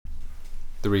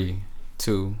3,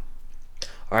 2.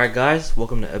 All right, guys,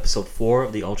 welcome to episode 4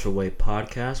 of the Ultra Way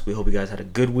podcast. We hope you guys had a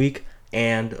good week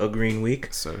and a green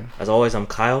week. Sir. As always, I'm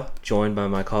Kyle, joined by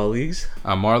my colleagues.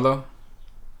 I'm Marlo.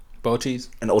 Bochis.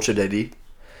 And Ultra Daddy.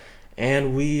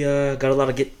 And we got a lot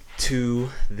to get to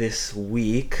this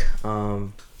week.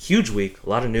 Huge week. A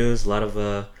lot of news, a lot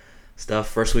of stuff.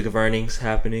 First week of earnings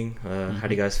happening. How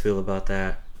do you guys feel about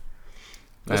that?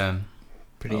 Man.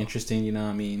 Pretty interesting, you know.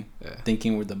 I mean,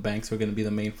 thinking where the banks were going to be the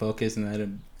main focus, and that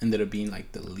ended up being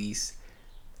like the least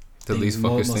focused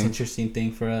most thing. Interesting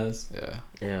thing for us.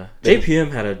 Yeah.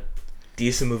 JPM had a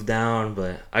decent move down,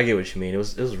 but I get what you mean. It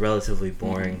was relatively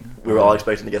boring. We were all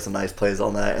expecting to get some nice plays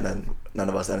on that, and then none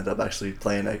of us ended up actually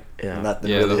playing it. Yeah. Nothing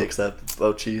really except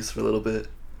Bochis for a little bit.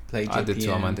 Played JPM. I did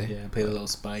too on Monday. Yeah, played a little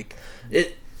spike.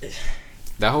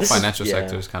 That whole financial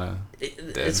sector is kind of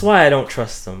it's why I don't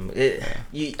trust them.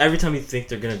 Every time you think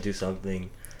they're going to do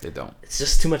something, they don't. it's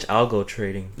just too much algo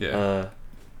trading. Yeah.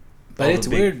 But it's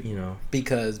weird, you know,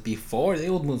 because before they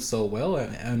would move so well,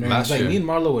 and Last like year. me and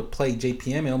Marlo would play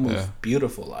JPM, it'll move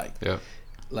beautiful, like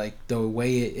the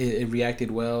way it reacted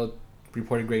well,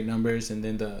 reported great numbers, and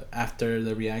then after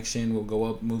the reaction will go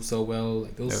up, move so well.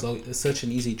 Like it was it's such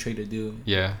an easy trade to do.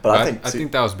 Yeah, but I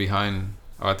think that was behind.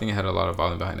 I think it had a lot of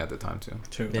volume behind at the time too.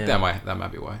 True. Yeah. That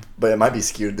might be why. But it might be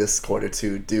skewed this quarter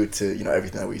too, due to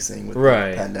everything that we're seeing with Right.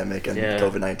 the pandemic and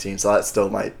COVID-19. So that still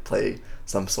might play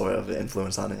some sort of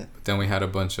influence on it. But then we had a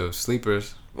bunch of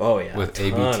sleepers. Oh yeah, with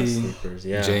a ton of ABT, sleepers,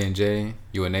 yeah. J&J,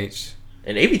 UNH.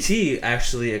 And ABT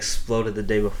actually exploded the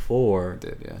day before,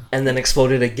 Did and then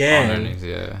exploded again. On earnings,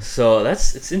 yeah. So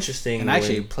it's interesting. And I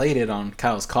actually played it on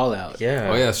Kyle's call out. Yeah.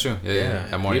 Oh yeah, that's true. Yeah.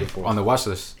 That morning Beautiful. on the watch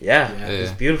list. Yeah, Yeah. it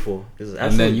was beautiful. It was And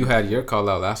absolutely. then you had your call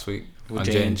out last week With on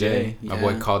J&J, J&J. My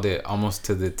boy yeah. called it almost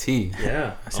to the T.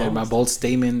 Yeah. I said my bold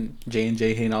statement: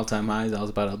 J&J hitting all-time highs. I was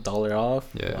about $1 off,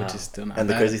 Yeah. which is still not And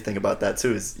the bad. crazy thing about that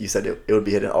too is you said it would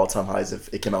be hitting all-time highs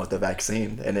if it came out with the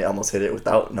vaccine, and it almost hit it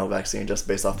without no vaccine, just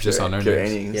based off Just pure, on pure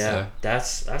earnings. innings. Yeah,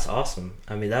 that's awesome.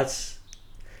 I mean, that's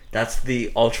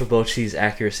the Ultra Bochis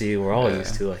accuracy we're all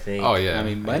used to, I think. Oh yeah. I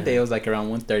mean, Monday it was like around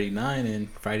 139, and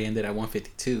Friday ended at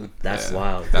 152. That's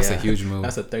wild. That's yeah. a huge move.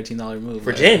 That's a $13 move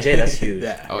For J&J, that's huge.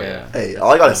 Yeah. Oh yeah. Hey,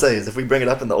 all I gotta say is if we bring it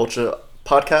up in the Ultra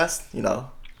podcast,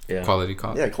 Yeah. Quality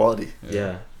call. yeah, quality.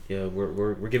 Yeah.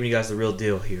 We're giving you guys the real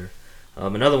deal here.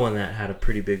 Another one that had a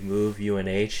pretty big move,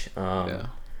 UNH.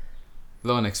 A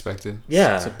little unexpected.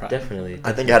 Yeah, Surprise. definitely.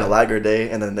 I think it had a lagger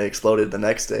day, and then they exploded the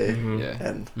next day. Mhm. Yeah.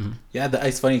 And Yeah,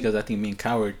 it's funny because I think me and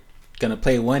Kyle were gonna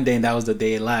play one day, and that was the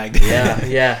day it lagged.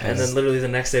 Yeah. And then literally the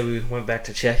next day we went back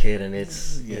to check it, and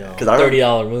it's Cause I remember-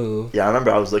 $30 move. yeah, I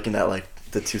remember I was looking at like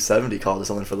the 270 call or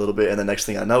something for a little bit, and the next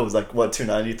thing I know it was like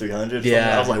 290, 300.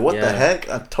 Yeah, I was like, what yeah. the heck?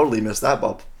 I totally missed that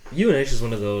bump. UNH is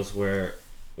one of those where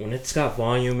when it's got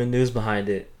volume and news behind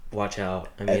it, watch out.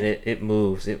 I mean, it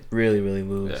moves. It really, really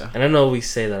moves. Yeah. And I know we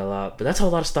say that a lot, but that's how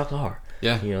a lot of stocks are.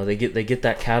 Yeah. They get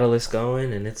that catalyst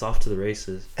going, and it's off to the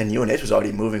races. And UNH was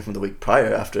already moving from the week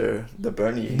prior after the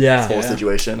Bernie Yeah. whole Yeah.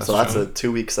 situation. That's So that's true.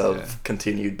 2 weeks of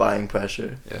continued buying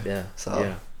pressure. Yeah. So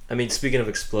Yeah. I mean, speaking of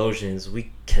explosions,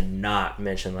 we cannot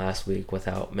mention last week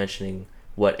without mentioning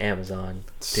what Amazon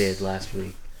did last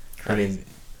week. I mean,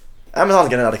 Amazon's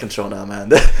getting out of control now, man.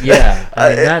 yeah. I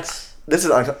mean, that's. This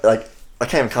is I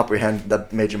can't even comprehend the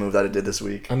major move that it did this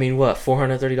week. I mean, what,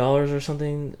 $430 or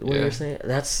something? What Yeah. you're saying?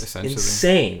 That's Essentially.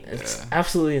 insane. It's Yeah.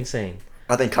 absolutely insane.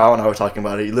 I think Kyle and I were talking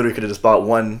about it. You literally could have just bought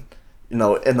one, in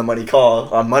the money call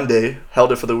on Monday,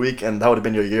 held it for the week, and that would have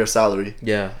been your year's salary.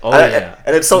 Yeah. Oh And- yeah.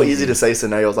 And it's so easy to say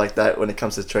scenarios like that when it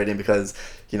comes to trading because,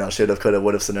 should have, could have,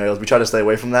 would have scenarios. We try to stay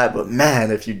away from that, but man,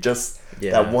 if you just,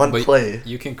 Yeah. that one But play.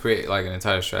 you can create like an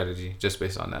entire strategy just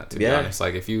based on that, to be Yeah. honest.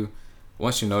 Like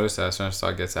once you notice that a certain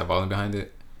stock gets that volume behind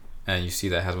it and you see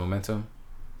that has momentum.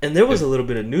 And there was a little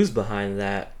bit of news behind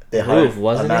that They move, hired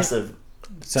wasn't a massive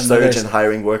So surge in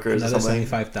hiring workers or another something.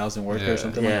 75,000 workers Yeah. or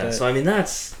something it? like Yeah. that. So I mean,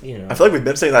 that's I feel like we've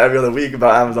been saying that every other week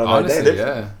about Amazon. Honestly, Like,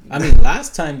 yeah. I mean,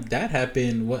 last time that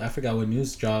happened, I forgot what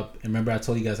news dropped. And remember, I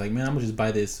told you guys like, man, I'm gonna just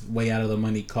buy this way out of the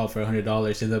money call for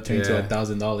 $100. Ended up turning to Yeah.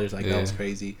 $1,000. Like Yeah. that was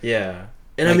crazy. Yeah.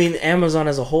 And I Like- mean, Amazon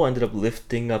as a whole ended up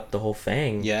lifting up the whole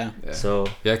thing. Yeah. Yeah. So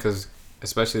Yeah, because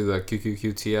especially the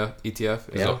QQQ ETF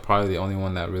is Yeah. probably the only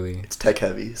one that really it's tech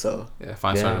heavy, so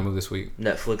finally started Yeah. to move this week.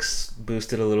 Netflix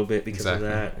boosted a little bit because Exactly.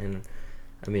 of that, and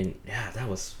I mean, yeah, that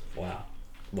was wow.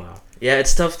 Yeah,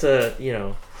 it's tough to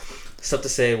it's tough to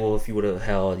say. Well, if you would have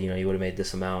held, you would have made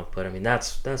this amount. But I mean,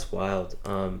 that's wild.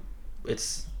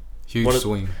 It's Huge One of-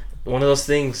 swing. one of those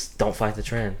things. Don't fight the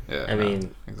trend. Yeah, I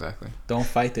mean, exactly. Don't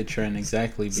fight the trend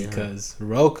exactly because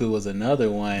Roku was another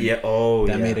one. Yeah.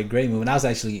 That made a great move, and I was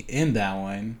actually in that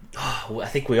one. I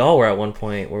think we all were at one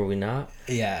point, were we not?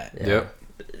 Yeah. Yep.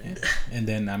 And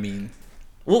then I mean,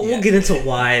 we'll get into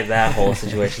why that whole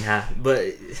situation happened,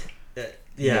 but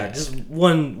just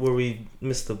one where we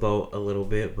missed the boat a little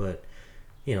bit, but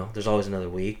there's always another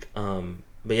week.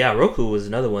 But yeah, Roku was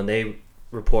another one. They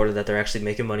reported that they're actually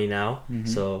making money now,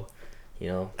 so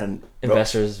and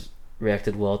investors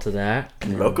reacted well to that.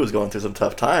 And Roku's going through some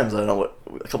tough times. I don't know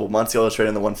a couple of months ago, it was trading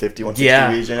in the 150,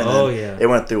 160 region. And it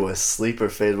went through a sleeper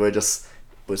phase where it just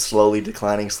was slowly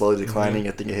declining.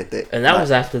 I think it hit the... And that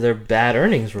was after their bad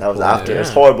earnings report. That was after. It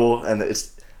was horrible. And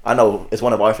I know it's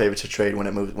one of our favorites to trade when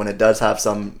it moves, when it does have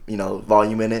some,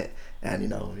 volume in it.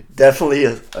 And, definitely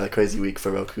a crazy week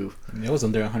for Roku. It was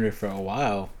under 100 for a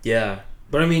while. Yeah.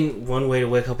 But I mean, one way to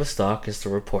wake up a stock is to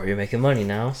report you're making money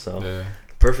now. So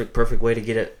perfect way to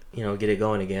get it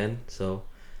going again. So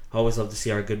I always love to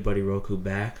see our good buddy Roku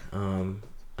back.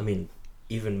 I mean,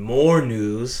 even more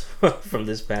news from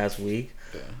this past week.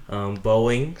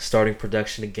 Boeing starting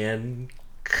production again,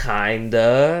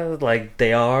 kinda like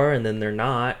they are, and then they're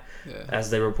not, as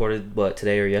they reported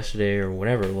today or yesterday or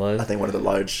whatever it was. I think one of the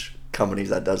large companies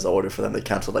that does the order for them, they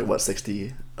canceled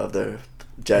 60 of their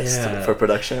jets for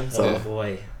production. So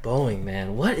boy, Boeing,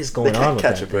 man, what is going on with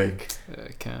that? They can't catch a break. Yeah,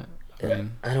 they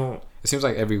can't. I don't. It seems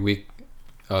like every week,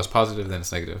 it's positive, then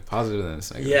it's negative. Positive, then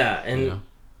it's negative. Yeah, and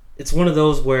it's one of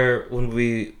those where when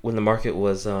the market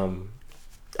was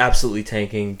absolutely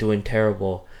tanking, doing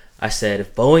terrible, I said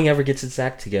if Boeing ever gets its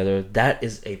act together, that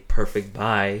is a perfect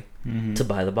buy to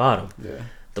buy the bottom. Yeah.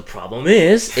 The problem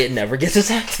is it never gets its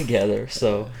act together.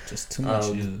 So just too much.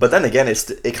 But then again,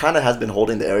 it kind of has been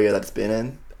holding the area that it's been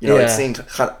in. It seems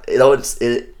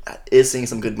it is seeing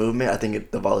some good movement. I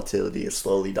think the volatility is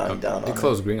slowly dying down. It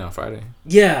closed green on Friday.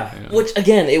 Yeah, which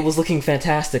again, it was looking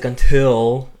fantastic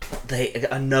until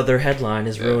another headline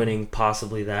is ruining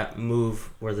possibly that move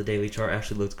where the daily chart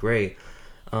actually looked great.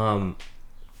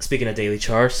 Speaking of daily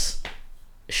charts,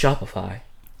 Shopify.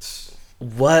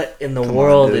 What in the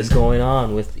world is going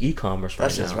on with e-commerce right now?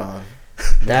 That's just wrong.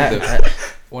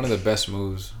 One of the best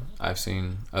moves I've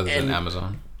seen other than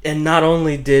Amazon. And not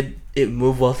only did it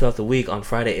move well throughout the week, on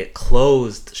Friday it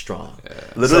closed strong. Yeah.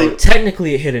 Literally, so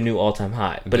technically it hit a new all-time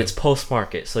high, but it's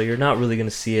post-market, so you're not really going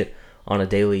to see it on a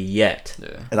daily yet.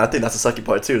 Yeah. And I think that's the sucky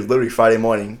part too. Is literally Friday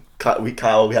morning, we had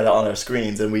it on our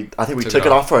screens, and I think we took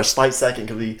it off for a slight second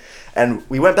because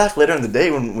we went back later in the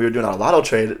day when we were doing our lotto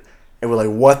trade. And we're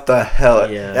like, what the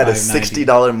hell? Yeah. That is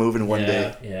 $60 move in one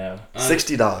day. Yeah.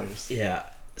 $60. Yeah.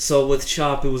 So with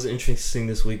Shop, it was interesting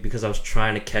this week because I was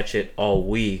trying to catch it all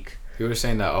week. You were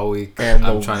saying that all week.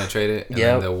 I'm trying to trade it. And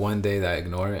then the one day that I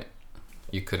ignore it,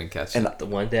 you couldn't catch it. The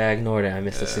one day I ignored it, I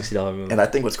missed the $60 move. And I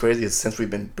think what's crazy is since we've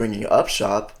been bringing up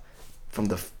Shop from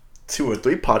the 2 or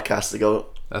 3 podcasts ago,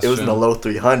 it was in the low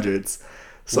 300s.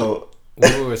 So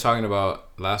what we were talking about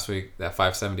last week, that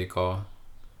 570 call.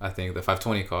 I think the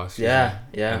 520 cost. Yeah.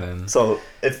 And then, so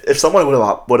if someone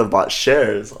would have bought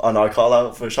shares on our call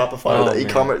out for Shopify or the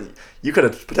e-commerce, you could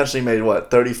have potentially made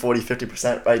 30, 40,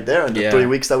 50% right there in the 3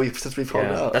 weeks since we've called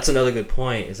it out. That's another good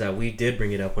point. Is that we did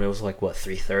bring it up when it was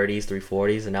 330s,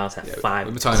 340s, and now it's at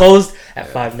 5. Closed at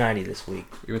 590 this week.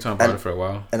 We've been talking about it for a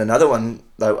while. And another one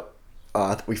that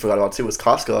we forgot about too was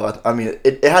Costco. I mean,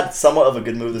 it had somewhat of a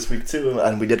good move this week too,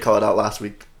 and we did call it out last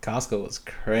week. Costco was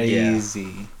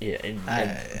crazy. Yeah,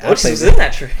 I played in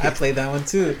that trade. I played that one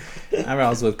too. I remember I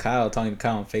was with Kyle, talking to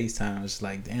Kyle on FaceTime. I was just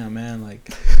like, damn, man,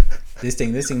 this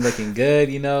thing looking good,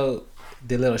 Did a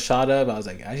little shot up. I was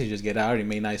like, I should just get out. I already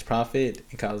made nice profit.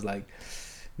 And Kyle was like,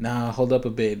 nah, hold up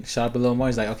a bit. Shot up a little more.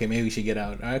 He's like, okay, maybe we should get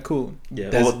out. All right, cool. Yeah.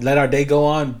 Let our day go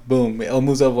on. Boom. It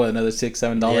moves up, another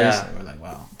 $6-7? Yeah. And we're like,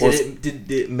 wow.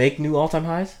 Did it make new all-time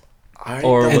highs?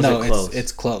 Or was it close?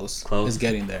 It's close. It's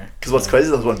getting there. Because what's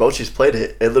crazy is when Bochis played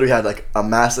it, it literally had a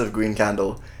massive green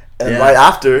candle, and right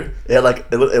after it had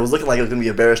it was looking like it was gonna be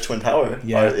a bearish twin tower.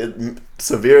 Yeah.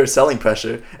 Severe selling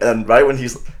pressure, and then right when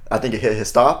I think it hit his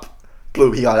stop,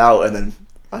 he got out, and then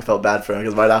I felt bad for him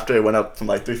because right after it went up from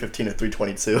 315 to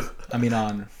 322. I mean,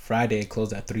 on Friday it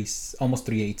closed at almost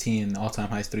 318. All time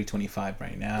high is 325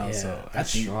 right now. Yeah, so that's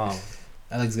strong.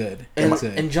 That looks good.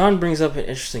 And John brings up an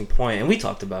interesting point, and we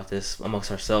talked about this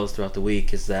amongst ourselves throughout the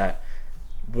week, is that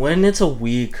when it's a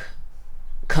week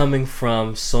coming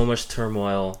from so much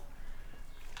turmoil,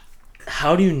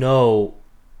 how do you know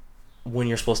when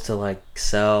you're supposed to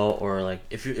sell, or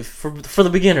if for the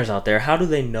beginners out there, how do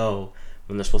they know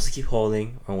when they're supposed to keep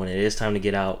holding or when it is time to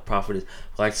get out? Profit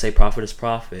is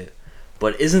profit.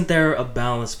 But isn't there a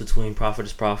balance between profit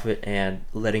is profit and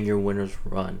letting your winners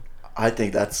run? I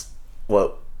think that's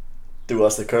what threw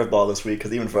us the curveball this week,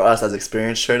 because even for us as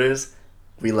experienced traders,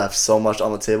 we left so much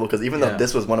on the table, because even though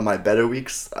this was one of my better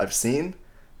weeks I've seen,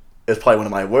 it was probably one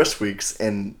of my worst weeks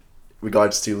in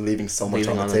regards to leaving so much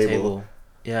on the table.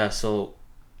 Yeah, so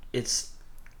it's,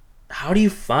 how do you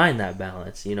find that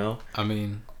balance, you know? I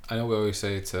mean, I know we always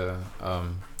say to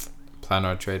plan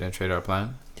our trade and trade our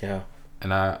plan. Yeah.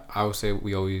 And I would say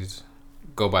we always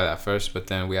go by that first, but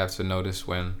then we have to notice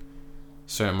when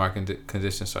certain market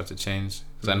conditions start to change.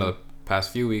 Because I know the past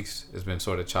few weeks it's been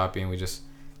sort of choppy and we just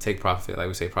take profit. Like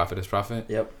we say, profit is profit.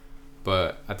 Yep.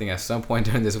 But I think at some point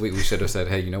during this week we should have said,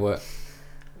 hey, you know what?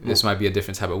 This might be a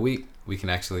different type of week. We can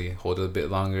actually hold it a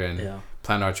bit longer and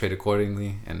plan our trade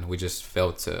accordingly. And we just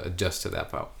failed to adjust to that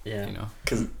part. Yeah. You know?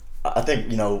 Because I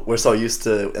think, you know, we're so used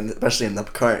to, and especially in the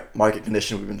current market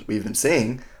condition we've been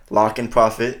seeing, lock in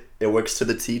profit. It works to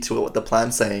the T to what the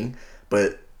plan's saying.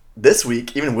 But this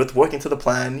week, even with working to the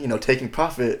plan, you know, taking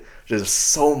profit, there's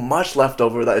so much left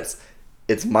over that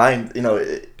it's mind, you know.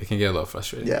 It can get a little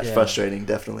frustrating. Yeah, it's frustrating,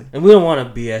 definitely. And we don't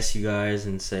want to BS you guys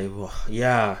and say, well,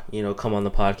 yeah, you know, come on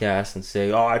the podcast and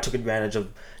say, oh, I took advantage of,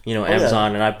 you know,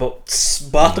 Amazon and I bought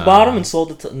the bottom and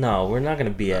sold it. No, we're not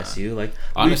going to BS you. Like,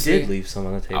 honestly, we did leave some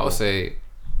on the table. I would say,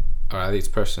 or at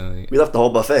least personally, we left the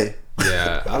whole buffet.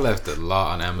 Yeah, I left a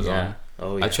lot on Amazon. Yeah.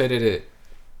 Oh, yeah. I traded it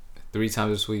 3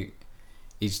 times this week.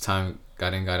 Each time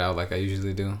got in, got out like I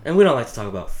usually do. And we don't like to talk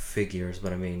about figures,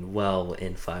 but I mean, well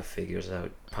in 5 figures, I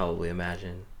would probably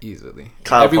imagine. Easily.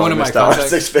 Kyle every one of my contracts,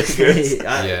 6 figures.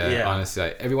 yeah, honestly,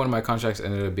 like, every one of my contracts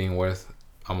ended up being worth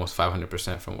almost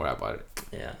 500% from where I bought it.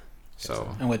 Yeah.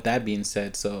 So. And with that being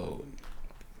said, so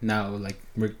now like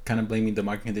we're kind of blaming the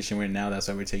market condition we're in now. That's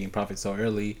why we're taking profit so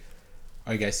early.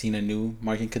 Are you guys seeing a new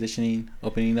market conditioning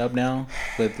opening up now?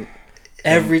 With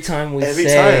every time we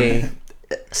say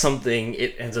something,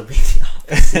 it ends up being the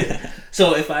opposite.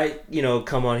 So if I, you know,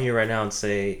 come on here right now and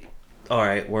say, all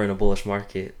right, we're in a bullish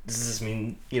market, does this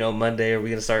mean, you know, Monday are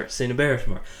we gonna start seeing a bearish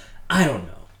market? I don't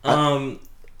know.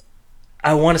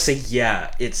 I want to say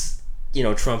it's, you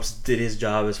know, Trump's did his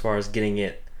job as far as getting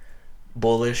it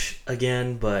bullish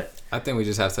again, but I think we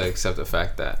just have to accept the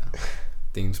fact that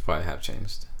things probably have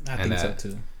changed. I think so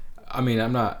too. I mean,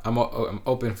 I'm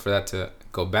open for that to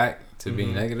go back to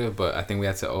being negative, but I think we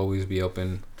have to always be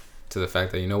open to the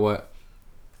fact that, you know what,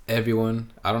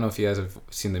 everyone, I don't know if you guys have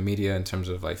seen the media in terms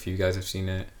of like if you guys have seen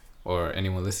it or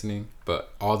anyone listening,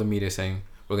 but all the media is saying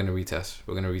we're gonna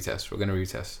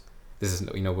retest. This is,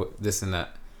 you know, this and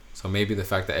that. So maybe the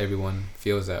fact that everyone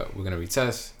feels that we're gonna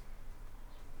retest,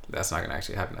 that's not gonna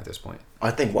actually happen at this point. I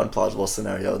think one plausible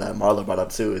scenario that Marlo brought up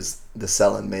too is the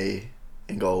sell in May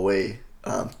and go away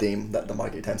theme that the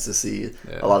market tends to see.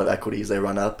 A lot of equities, they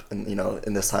run up, and you know,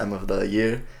 in this time of the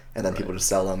year, and then people just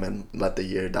sell them and let the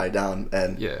year die down,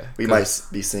 and we might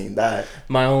be seeing that.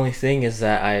 My only thing is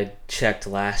that I checked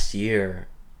last year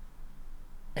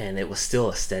and it was still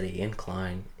a steady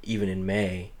incline even in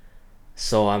May,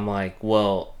 so I'm like,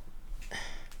 well,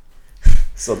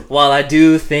 so while I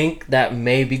do think that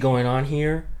may be going on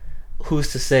here,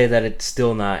 who's to say that it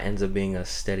still not ends up being a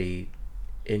steady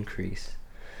increase?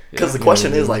 Because the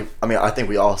question is, like, I mean, I think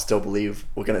we all still believe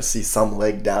we're going to see some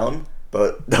leg down,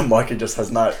 but the market just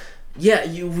has not. Yeah,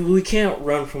 we can't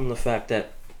run from the fact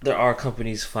that there are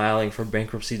companies filing for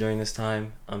bankruptcy during this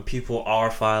time. People are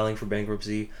filing for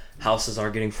bankruptcy. Houses are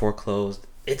getting foreclosed.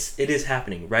 It is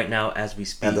happening right now as we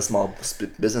speak. And the small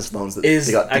business loans that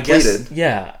they got depleted.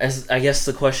 I guess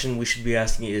the question we should be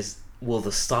asking is, will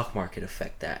the stock market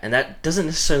affect that? And that doesn't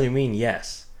necessarily mean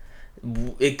yes.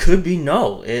 It could be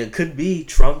no. It could be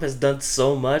Trump has done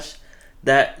so much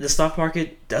that the stock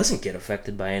market doesn't get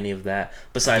affected by any of that,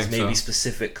 besides maybe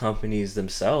specific companies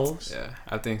themselves. Yeah,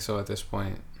 I think so. At this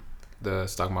point, the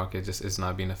stock market just is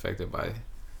not being affected by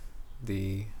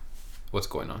what's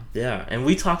going on. Yeah, and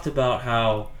we talked about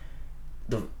how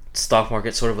the stock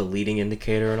market's sort of a leading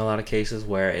indicator in a lot of cases,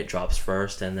 where it drops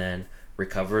first and then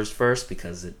recovers first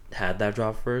because it had that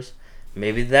drop first.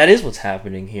 Maybe that is what's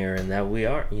happening here, and that we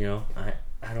are, you know,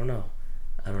 I don't know.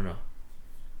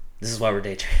 This is why we're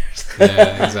day traders.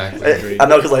 Yeah, exactly. I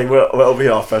know, because like we're over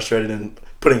here all frustrated and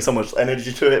putting so much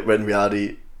energy to it, but in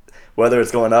reality, whether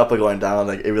it's going up or going down,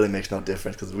 like it really makes no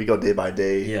difference because we go day by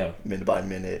day, minute by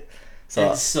minute.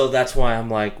 So that's why I'm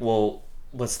like, well,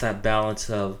 what's that balance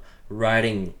of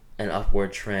riding an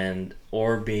upward trend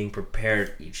or being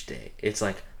prepared each day? It's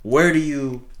like, where do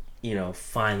you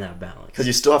find that balance? Because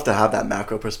you still have to have that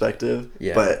macro perspective,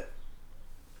 but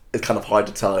it's kind of hard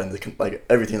to tell in like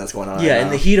everything that's going on. Yeah, right in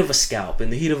the heat of a scalp, in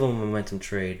the heat of a momentum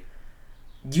trade,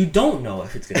 you don't know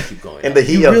if it's gonna keep going. In the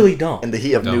heat you of, really don't. In the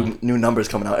heat of new numbers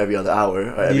coming out every other hour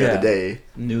or every other day.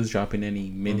 News dropping any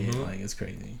minute, like it's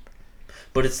crazy.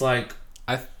 But it's like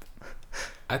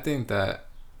I think that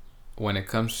when it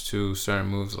comes to certain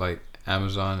moves like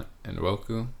Amazon and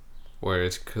Roku, where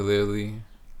it's clearly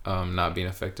not being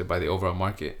affected by the overall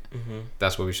market,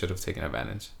 that's where we should have taken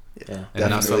advantage. Yeah, and definitely.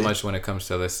 Not so much when it comes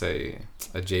to, let's say,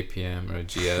 a JPM or a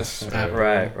GS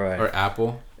or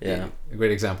Apple. Yeah, a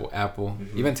great example, Apple.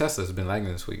 Even Tesla's been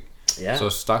lagging this week. Yeah. So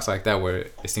stocks like that, where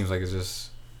it seems like it's just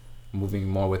moving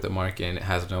more with the market and it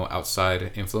has no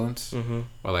outside influence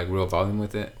or like real volume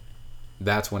with it,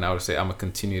 that's when I would say I'm gonna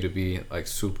continue to be like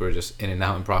super just in and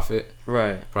out in profit.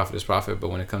 Right. Profit is profit. But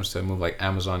when it comes to a move like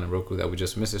Amazon and Roku that we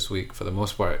just missed this week, for the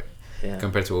most part,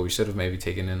 compared to what we should have maybe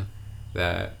taken in,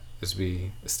 that is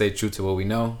we stay true to what we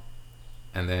know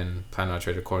and then plan our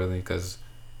trade accordingly, because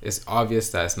it's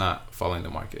obvious that it's not following the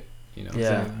market. You know.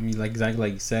 Yeah. So, I mean, like exactly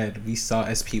like you said, we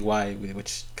saw SPY,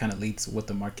 which kind of leads what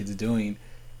the market's doing.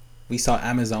 We saw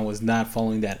Amazon was not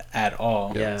following that at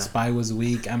all. Yeah. SPY was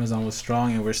weak, Amazon was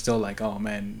strong, and we're still like, oh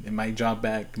man, it might drop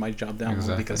back, it might drop down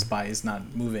because SPY is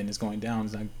not moving, it's going down.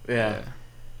 It's not,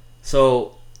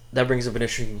 So that brings up an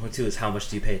interesting point too: is how much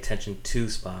do you pay attention to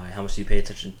SPY? How much do you pay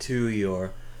attention to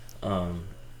your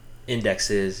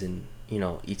indexes and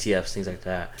ETFs, things like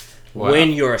that? Wow.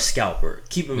 When you're a scalper,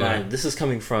 keep in mind this is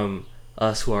coming from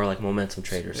us who are like momentum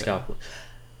traders, scalpers.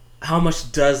 How much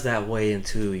does that weigh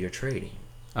into your trading?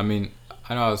 I mean,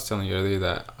 I know I was telling you earlier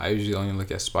that I usually only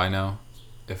look at SPY now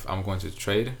if I'm going to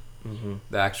trade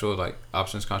the actual like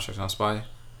options contracts on SPY,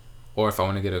 or if I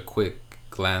want to get a quick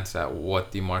glance at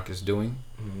what the market's doing,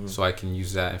 so I can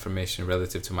use that information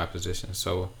relative to my position.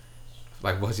 So,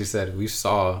 like what you said, we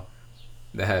saw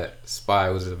that SPY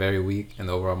was very weak and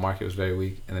the overall market was very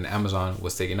weak, and then Amazon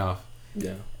was taking off.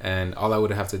 Yeah. And all I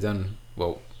would have to done,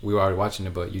 well, we were already watching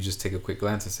it, but you just take a quick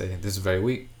glance and say, this is very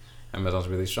weak. Amazon's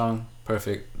really strong.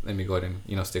 Perfect. Let me go ahead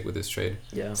and stick with this trade.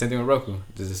 Yeah. Same thing with Roku.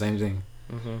 Does the same thing.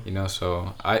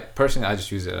 So I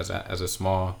just use it as a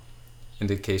small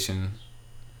indication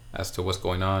as to what's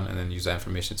going on, and then use that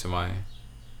information to my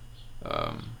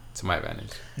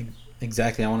advantage.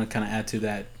 Exactly. I want to kind of add to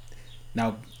that.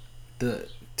 Now,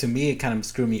 to me, it kind of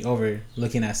screwed me over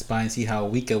looking at SPY and see how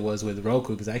weak it was with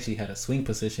Roku, because I actually had a swing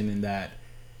position in that.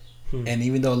 And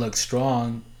even though it looked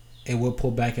strong, it would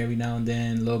pull back every now and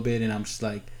then a little bit, and I'm just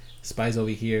like, SPY's over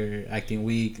here acting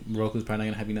weak. Roku's probably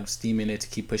not gonna have enough steam in it to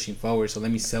keep pushing forward, so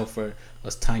let me sell for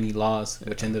a tiny loss,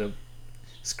 which ended up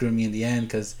screwing me in the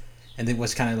end. And then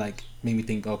which kind of like made me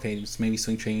think, okay, maybe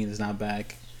swing trading is not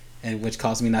back, and which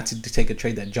caused me not to take a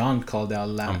trade that John called out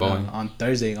on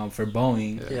Thursday for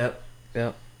Boeing.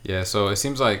 Yep. Yeah. So it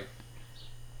seems like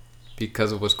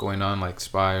because of what's going on, like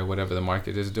SPY or whatever the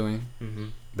market is doing,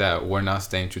 that we're not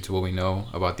staying true to what we know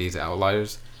about these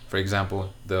outliers. For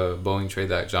example, the Boeing trade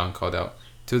that John called out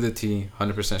to the T,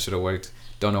 100% should have worked.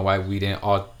 Don't know why we didn't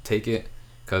all take it,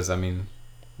 because I mean,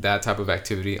 that type of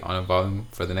activity on a volume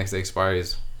for the next day expiry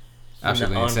is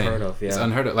absolutely insane. Unheard of, It's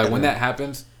unheard of. Like when that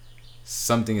happens,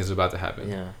 something is about to happen.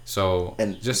 Yeah. So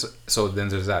then there's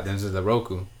that. Then there's the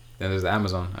Roku. Then there's the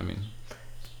Amazon. I mean,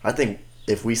 I think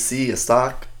if we see a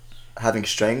stock having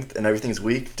strength and everything's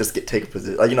weak, just take a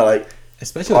position.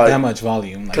 Especially with that much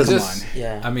volume. Like, come on.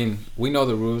 Yeah. I mean, we know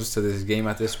the rules to this game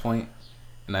at this point,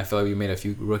 and I feel like we made a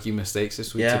few rookie mistakes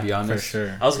this week, to be honest. For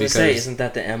sure. I was going to say, isn't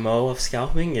that the MO of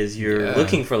scalping? Is you're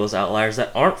looking for those outliers that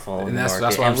aren't following the market,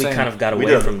 that's what I'm saying. We kind of got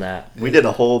away from that. We did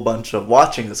a whole bunch of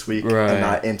watching this week and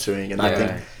not entering, and I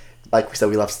think, like we said,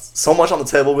 we left so much on the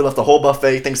table. We left the whole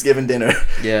buffet, Thanksgiving dinner,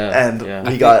 and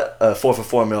we got a 4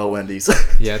 for $4 meal at Wendy's.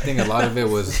 Yeah, I think a lot of it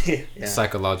was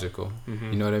psychological.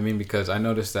 You know what I mean? Because I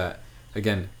noticed that,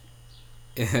 again,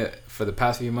 for the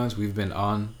past few months, we've been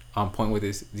on point with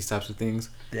these types of things,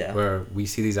 where we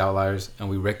see these outliers and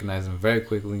we recognize them very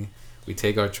quickly. We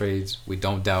take our trades. We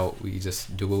don't doubt. We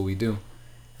just do what we do.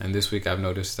 And this week, I've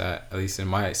noticed that, at least in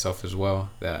myself as well,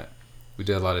 that we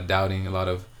did a lot of doubting, a lot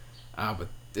of, but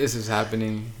this is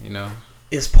happening,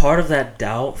 Is part of that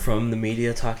doubt from the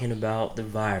media talking about the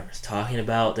virus, talking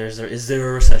about is there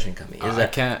a recession coming? I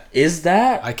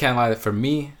can't lie. For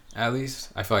me, at least,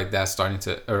 I feel like that's starting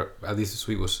to, or at least this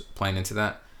week was playing into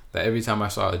that. That every time I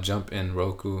saw a jump in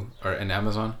Roku or in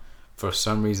Amazon, for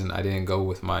some reason I didn't go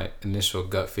with my initial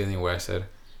gut feeling where I said,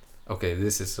 okay,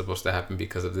 this is supposed to happen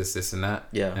because of this, and that.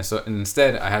 Yeah. And so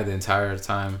instead, I had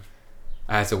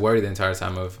to worry the entire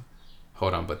time of,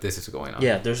 hold on, but this is going on.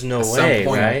 Yeah, there's no way,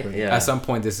 right? Yeah. At some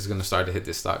point, this is going to start to hit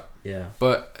this stock. Yeah.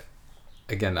 But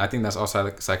again, I think that's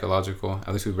also psychological.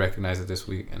 At least we recognize it this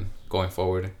week, and going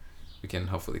forward, we can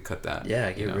hopefully cut that. Yeah,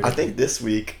 get rid I think this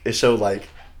week it showed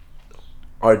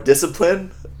our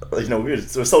discipline, you know, we're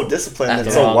so disciplined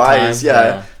and so wise,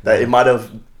 that it might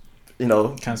have, you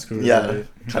know, kind of screwed a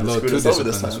little too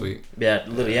disciplined this week.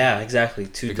 Yeah, exactly.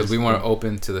 Because we weren't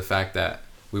open to the fact that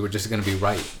we were just gonna be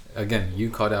right. Again, you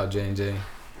called out J&J,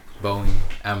 Boeing,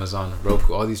 Amazon,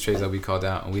 Roku, all these trades that we called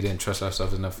out, and we didn't trust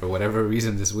ourselves enough for whatever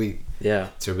reason this week. Yeah.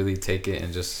 To really take it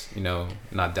and just, you know,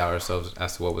 not doubt ourselves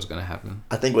as to what was gonna happen.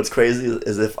 I think what's crazy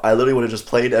is if I literally would have just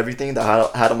played everything that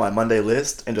I had on my Monday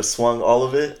list and just swung all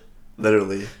of it,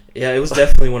 literally. Yeah, it was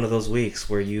definitely one of those weeks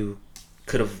where you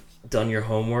could have done your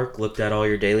homework, looked at all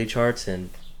your daily charts, and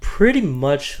pretty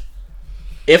much,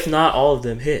 if not all of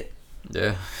them, hit.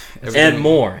 Yeah. And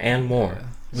more. Yeah.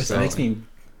 Which makes me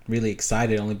really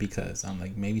excited only because I'm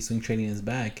like, maybe swing trading is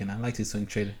back, and I like to swing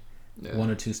trade 1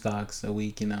 or 2 stocks a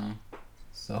week, you know.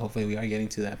 So hopefully we are getting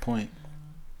to that point.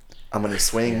 I'm gonna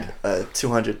swing a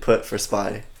 200 put for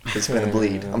SPY. It's gonna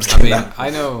bleed. I'm just kidding. I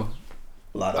know.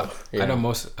 Lotto. I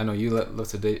know you love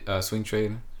to swing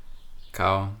trade.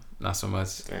 Kyle, not so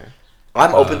much. Yeah.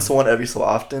 I'm open to one every so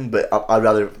often, but I'd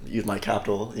rather use my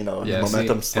capital, you know,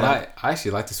 momentum. And I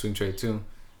actually like to swing trade too,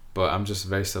 but I'm just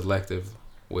very selective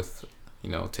with, you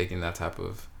know, taking that type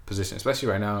of position, especially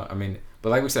right now. I mean, but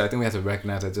like we said, I think we have to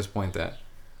recognize at this point that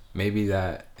maybe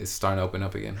that is starting to open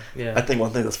up again. Yeah. I think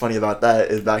one thing that's funny about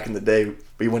that is back in the day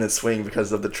we wouldn't swing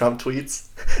because of the Trump tweets,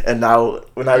 and now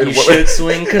we're not even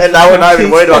swing. And now we're not even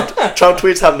worried about Trump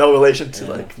tweets. Have no relation to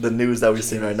like the news that we're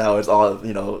seeing right now. It's all,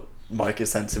 you know, market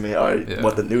sentiment or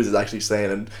what the news is actually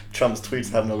saying, and Trump's tweets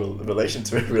have no relation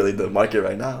to really the market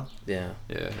right now. Yeah.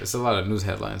 It's a lot of news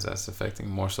headlines that's affecting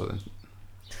more so than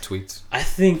tweets. I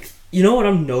think, you know what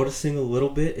I'm noticing a little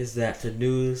bit is that the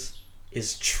news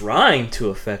is trying to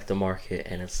affect the market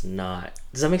and it's not.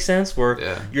 Does that make sense?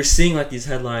 Where you're seeing like these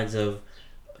headlines of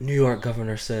New York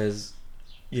governor says,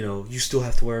 you know, you still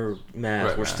have to wear a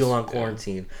mask. We're still on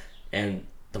quarantine, and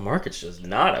the market's just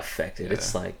not affected.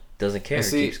 It's like doesn't care. It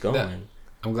keeps going.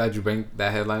 I'm glad you bring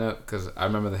that headline up because I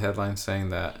remember the headline saying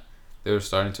that they were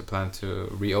starting to plan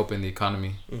to reopen the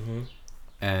economy,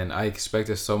 and I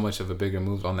expected so much of a bigger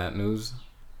move on that news.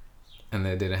 And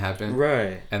it didn't happen.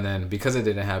 Right. And then because it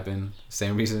didn't happen,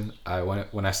 same reason,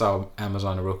 when I saw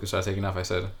Amazon and Roku start taking off, I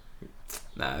said,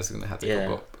 nah, it's going to have to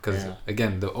go up. Because,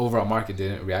 again, the overall market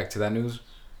didn't react to that news.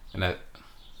 And that,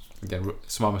 again,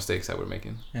 small mistakes that we're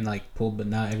making. And, like, but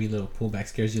not every little pullback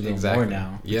scares you a little more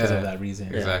now because of that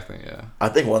reason. Exactly, yeah. I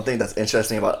think one thing that's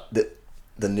interesting about the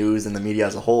news and the media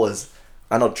as a whole is,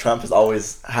 I know Trump has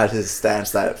always had his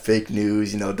stance that fake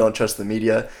news, you know, don't trust the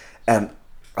media. And,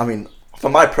 I mean,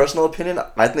 from my personal opinion,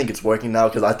 I think it's working now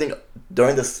because I think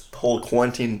during this whole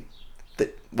quarantine,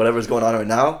 whatever's going on right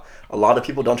now, a lot of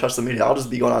people don't trust the media. I'll just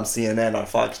be going on CNN or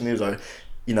Fox News or,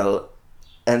 you know,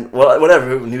 and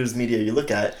whatever news media you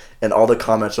look at, and all the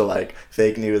comments are like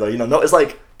fake news or, you know, no, it's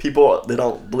like people, they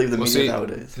don't believe the media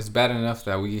nowadays. It's bad enough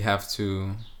that we have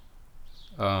to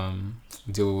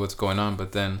deal with what's going on,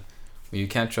 but then when you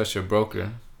can't trust your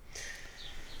broker,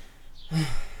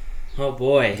 oh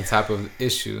boy, the type of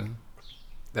issue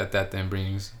that then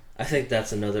brings. I think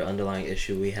that's another underlying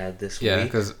issue we had this week. Yeah,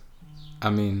 because, I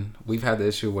mean, we've had the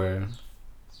issue where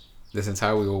this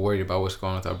entire week we were worried about what's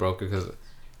going on with our broker because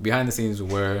behind the scenes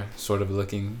we're sort of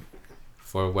looking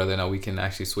for whether or not we can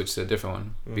actually switch to a different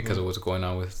one because of what's going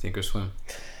on with Thinkorswim.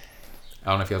 I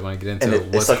don't know if you guys want to get into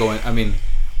what's going. I mean,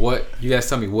 what you guys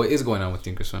tell me, what is going on with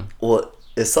Thinkorswim? Well,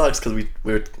 it sucks because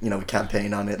we're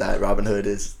campaigning on it that Robinhood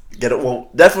is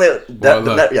definitely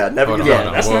never.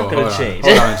 That's not gonna change.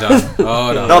 Hold on, John.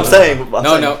 Hold on. No, I'm saying.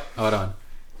 Hold on.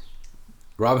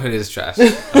 Robinhood is trash.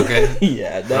 Okay.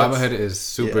 Yeah. Robinhood is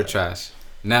super trash.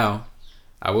 Now,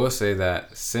 I will say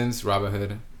that since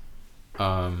Robinhood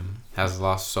has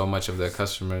lost so much of their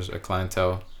customers or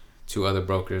clientele to other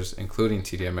brokers, including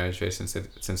TD Ameritrade,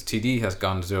 since TD has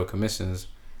gone to zero commissions,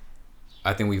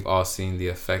 I think we've all seen the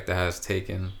effect that has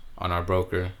taken on our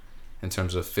broker in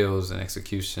terms of fills and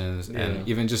executions and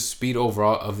even just speed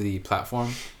overall of the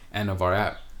platform and of our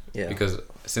app. Yeah. Because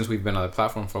since we've been on the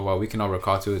platform for a while, we can all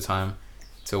recall to a time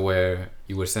to where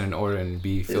you would send an order and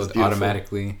be filled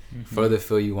automatically for the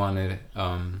fill you wanted.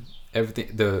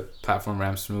 Everything, the platform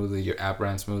ran smoothly, your app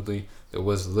ran smoothly. There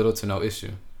was little to no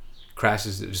issue.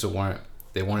 Crashes just weren't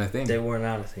a thing. They weren't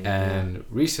out of thing. And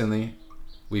recently,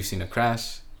 we've seen a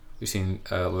crash. We've seen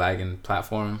a lag in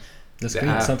platform. The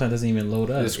screen sometimes doesn't even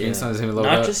load up. The screen sometimes doesn't even load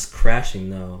up. Not just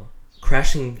crashing though.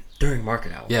 Crashing during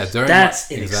market hours. Yeah, that's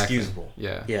inexcusable.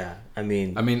 Exactly. Yeah. I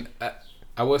mean,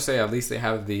 I will say at least they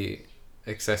have the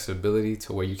accessibility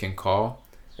to where you can call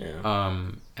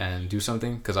and do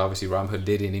something, because obviously Robinhood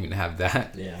didn't even have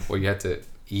that. Yeah. Where you had to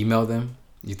email them.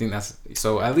 You think that's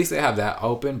so? At least they have that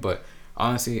open, but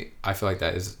honestly, I feel like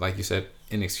that is, like you said,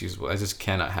 inexcusable. That just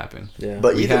cannot happen. Yeah.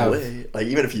 But either way, like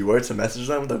even if you were to message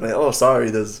them, they're like, "Oh, sorry,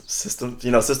 there's system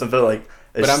fail." Like,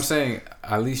 but I'm saying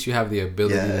at least you have the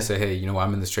ability to say, "Hey, you know,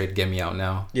 I'm in this trade. Get me out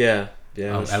now." Yeah.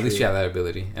 At least you have that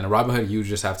ability. And Robinhood, you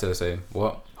just have to say,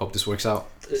 "Well, hope this works out."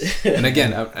 And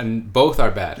again, and both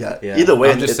are bad. Yeah. Either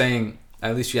way, I'm just saying,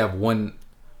 at least you have one.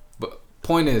 But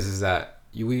point is that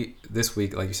we this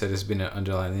week, like you said, it's been an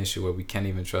underlying issue where we can't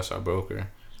even trust our broker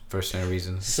for certain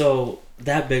reasons. So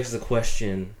that begs the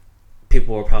question: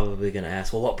 people are probably going to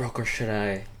ask, "Well, what broker should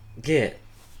I get?"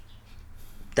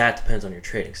 That depends on your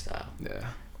trading style. Yeah.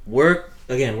 We're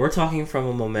talking from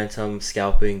a momentum,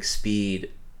 scalping,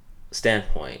 speed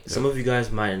standpoint. Some of you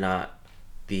guys might not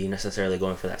be necessarily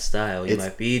going for that style. You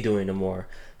might be doing a more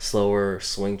slower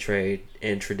swing trade,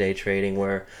 intraday trading,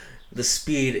 where the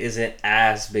speed isn't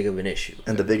as big of an issue.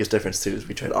 And the biggest difference too is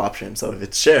we trade options. So if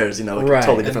it's shares, it's a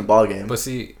totally different ballgame. But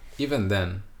see, even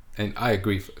then, and I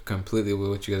agree completely with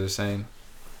what you guys are saying,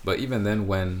 but even then,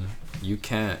 when you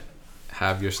can't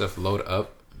have your stuff load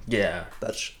up,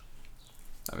 that's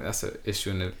an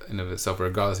issue in of itself,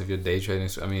 regardless if you're day trading.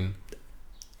 So, I mean,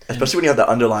 especially when you have that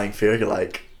underlying fear, you're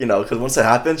like, because once it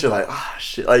happens, you're like,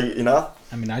 shit, like,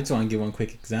 I mean, I just want to give one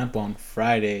quick example. On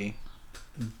Friday,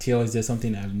 TLS did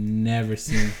something I've never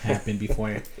seen happen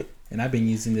before, and I've been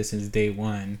using this since day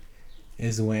one.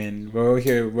 Is when we're over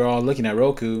here, we're all looking at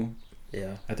Roku.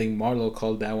 Yeah. I think Marlo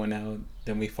called that one out.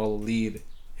 Then we follow lead,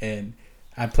 and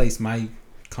I placed my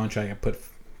contract. I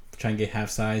try and get half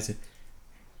size.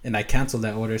 And I canceled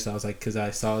that order, so I was like, because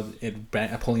I saw it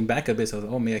pulling back a bit, so I was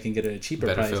like, oh, maybe I can get it at a cheaper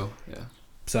better price. Fill. Yeah.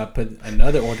 So I put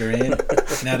another order in,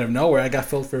 and out of nowhere, I got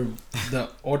filled for the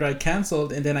order I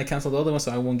canceled, and then I canceled the other one,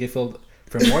 so I won't get filled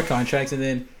for more contracts. And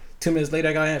then 2 minutes later,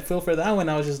 I got filled for that one.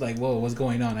 I was just like, whoa, what's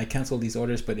going on? I canceled these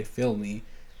orders, but it filled me.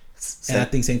 And I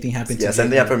think same thing happened to me. Yeah, same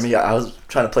thing happened for me. I was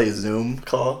trying to play a Zoom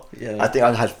call. Yeah. I think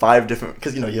I had 5 different,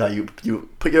 because you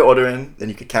put your order in, then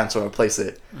you could cancel or replace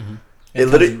it. Mm-hmm. It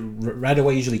literally right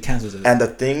away usually cancels it. And the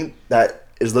thing that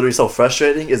is literally so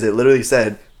frustrating is it literally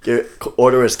said your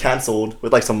order is canceled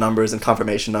with like some numbers and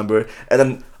confirmation number, and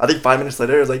then I think 5 minutes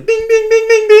later it was like bing bing bing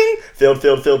bing bing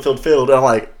filled, and I'm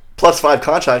like +5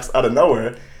 contracts out of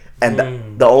nowhere, and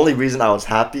the only reason I was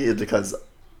happy is because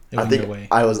I think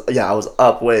I was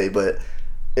up way, but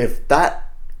if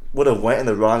that would have went in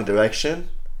the wrong direction,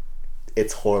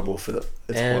 it's horrible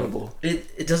horrible.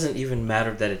 It doesn't even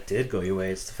matter that it did go your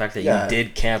way. It's the fact that you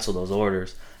did cancel those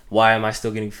orders. Why am I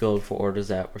still getting filled for orders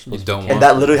that were supposed to be canceled? And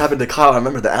that literally happened to Kyle. I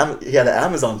remember he had an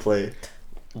Amazon play.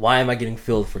 Why am I getting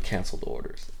filled for canceled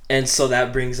orders? And so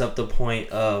that brings up the point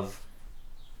of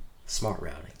smart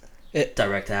routing,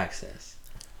 direct access.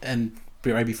 And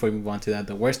right before we move on to that,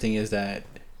 the worst thing is that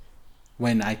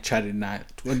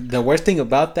the worst thing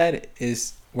about that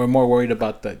is we're more worried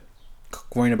about the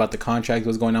contract,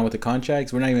 what's going on with the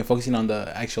contracts. We're not even focusing on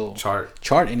the actual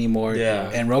chart anymore. Yeah.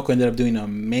 And Roku ended up doing an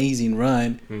amazing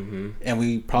run. Mm-hmm.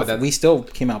 And we still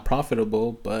came out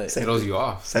profitable, but it throws you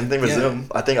off. Same thing with Zoom.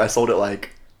 I think I sold it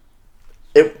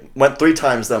it went 3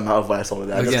 times the amount of what I sold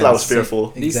it at. Just because I was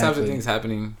fearful. These types of things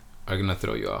happening are gonna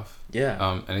throw you off.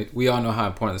 Yeah. And we all know how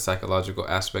important the psychological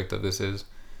aspect of this is.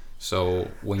 So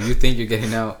when you think you're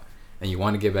getting out and you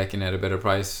want to get back in at a better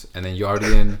price, and then you're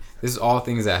already in. This is all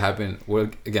things that happen.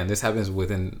 This happens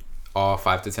within all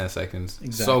 5 to 10 seconds,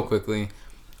 so quickly.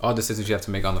 All decisions you have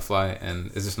to make on the fly, and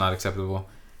it's just not acceptable.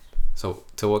 So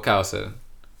to what Kyle said,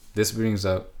 this brings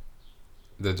up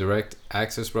the direct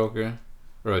access broker,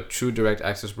 or a true direct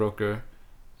access broker,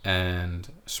 and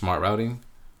smart routing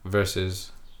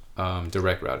versus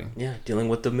direct routing. Yeah, dealing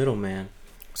with the middleman.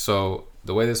 So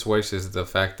the way this works is the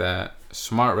fact that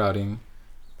smart routing,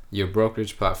 your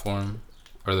brokerage platform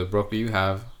or the broker you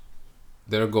have,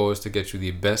 their goal is to get you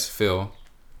the best fill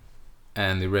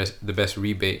and the best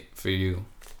rebate for you.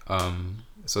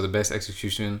 So the best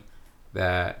execution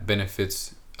that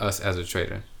benefits us as a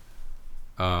trader.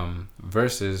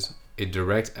 Versus a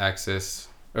direct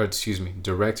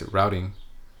routing,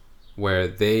 where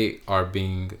they are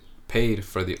being paid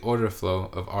for the order flow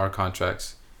of our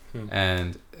contracts,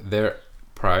 and their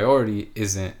priority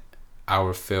isn't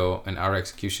our fill and our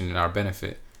execution and our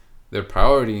benefit. Their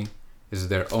priority is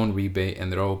their own rebate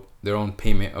and their own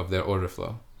payment of their order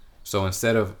flow. So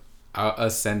instead of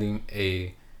us sending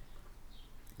a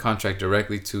contract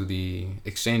directly to the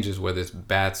exchanges, whether it's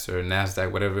BATS or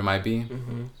NASDAQ, whatever it might be,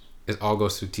 it all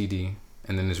goes to TD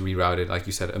and then is rerouted, like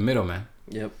you said, a middleman.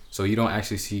 Yep. So you don't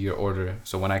actually see your order.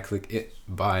 So when I click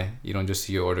buy, you don't just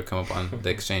see your order come up on the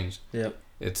exchange. Yep.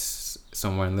 It's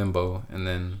somewhere in limbo, and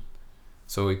then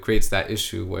so it creates that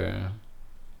issue where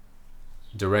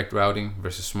direct routing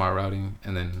versus smart routing,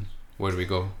 and then where do we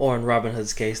go? Or in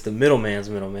Robinhood's case, the middleman's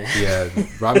middleman. Yeah,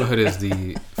 Robinhood is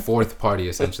the fourth party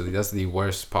essentially. That's the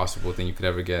worst possible thing you could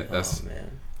ever get. That's,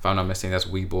 man. If I'm not mistaken, that's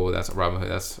Webull, that's Robinhood,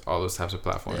 that's all those types of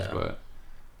platforms. Yeah.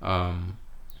 But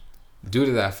due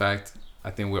to that fact, I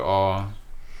think we're all.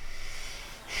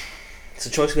 It's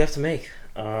a choice we have to make.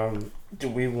 Do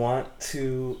we want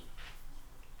to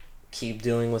keep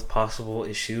dealing with possible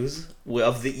issues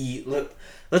of the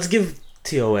let's give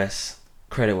TOS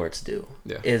credit where it's due.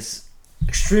 Yeah. It's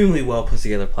extremely well put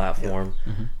together platform,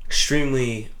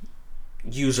 extremely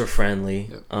user friendly.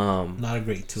 A lot of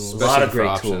great tools. A lot of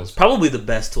great tools. Probably the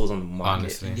best tools on the market.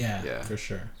 Honestly, yeah, for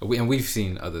sure. We've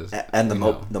seen others. And the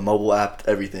mobile app,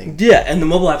 everything. Yeah, and the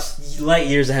mobile app's light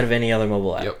years ahead of any other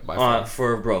mobile app. Yep, by far.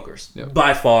 For brokers. Yep.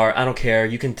 By far, I don't care.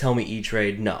 You can tell me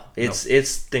E-Trade. No, it's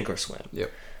Thinkorswim.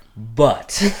 Yep.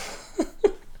 But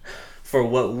for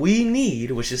what we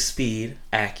need, which is speed,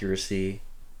 accuracy,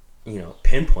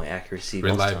 pinpoint accuracy,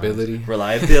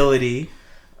 reliability,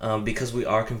 because we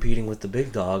are competing with the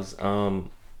big dogs.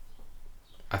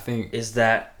 I think is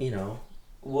that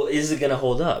is it gonna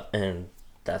hold up? And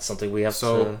that's something we have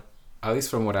to. At least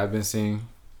from what I've been seeing,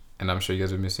 and I'm sure you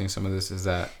guys have been seeing some of this, is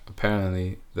that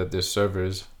apparently that their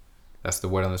servers, that's the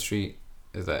word on the street,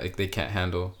 is that they can't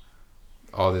handle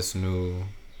all this new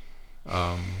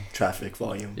traffic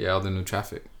volume. Yeah, all the new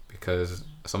traffic, because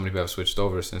so many people have switched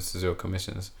over since zero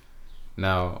commissions.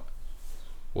 Now,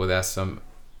 well, that's some,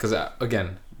 because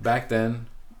again, back then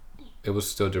it was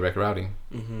still direct routing,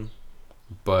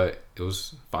 but it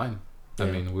was fine. I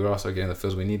mean, we were also getting the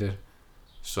fills we needed,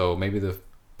 so maybe the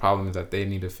problem is that they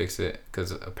need to fix it,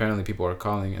 because apparently people are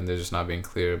calling and they're just not being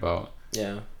clear about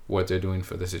what they're doing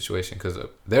for the situation, because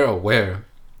they're aware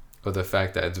of the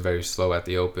fact that it's very slow at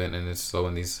the open and it's slow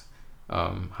in these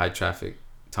high traffic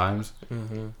times,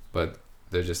 but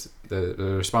they're just the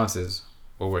response is,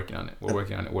 we're working on it,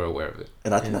 we're aware of it.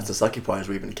 And I think that's the sucky part, is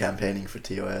we've been campaigning for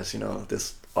TOS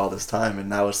all this time, and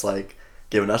now it's like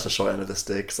giving us a short end of the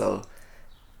stick, so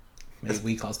maybe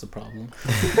we caused the problem.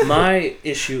 My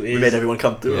issue is we made everyone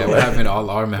come through. Yeah, we're having all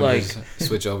our members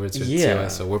switch over to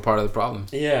TOS, so we're part of the problem.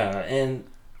 Yeah, and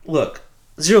look,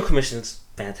 zero commission is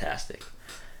fantastic,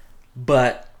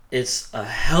 but it's a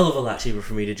hell of a lot cheaper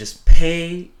for me to just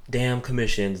pay damn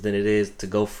commissions than it is to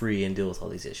go free and deal with all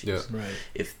these issues. Yeah. Right.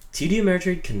 If TD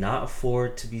Ameritrade cannot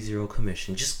afford to be zero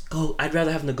commission, just go. I'd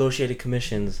rather have negotiated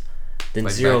commissions than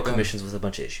zero commissions with a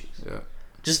bunch of issues. Yeah.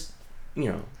 Just,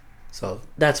 so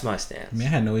that's my stance. I mean,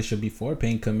 I had no issue before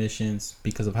paying commissions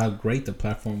because of how great the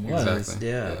platform was. Exactly.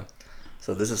 Yeah.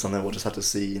 So this is something we'll just have to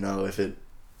see, if it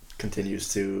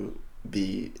continues to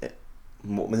be,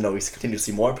 we continue to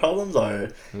see more problems, or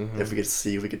if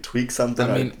we could tweak something.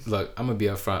 I mean, look, I'm gonna be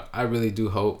upfront. I really do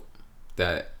hope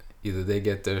that either they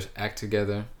get their act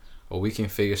together, or we can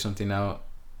figure something out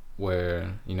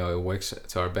where it works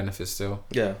to our benefit still.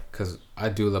 Yeah. Because I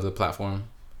do love the platform.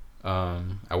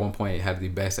 At one point, it had the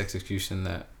best execution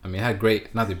it had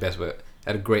great, not the best, but it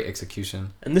had a great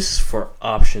execution. And this is for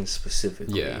options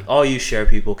specifically. Yeah. All you share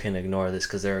people can ignore this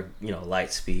because they're,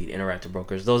 Lightspeed, Interactive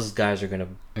Brokers. Those guys are going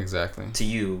to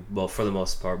you, well, for the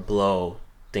most part, blow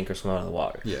Thinkorswim out of the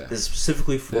water. Yeah. This is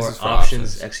specifically for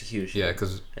options execution. Yeah,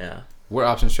 because we're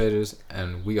options traders,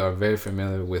 and we are very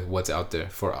familiar with what's out there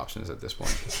for options at this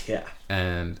point. Yeah.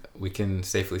 And we can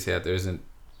safely say that there isn't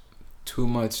too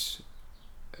much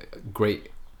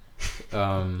great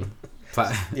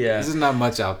this is not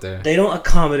much out there. They don't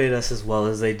accommodate us as well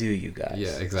as they do you guys.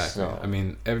 Yeah, exactly. So. I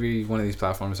mean, every one of these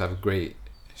platforms have great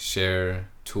share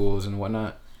tools and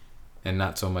whatnot, and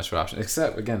not so much for options.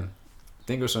 Except, again,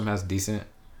 Thinkorswim has decent.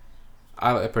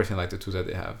 I personally like the tools that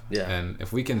they have. Yeah. And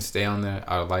if we can stay on there,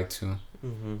 I would like to.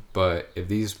 But if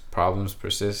these problems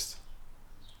persist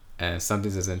and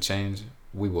something doesn't change,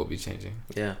 we will be changing.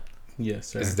 Yeah. Yes,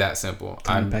 sir. It's that simple.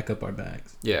 Time to pack up our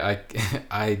bags. Yeah,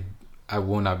 I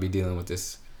will not be dealing with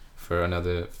this for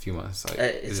another few months.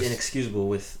 It's inexcusable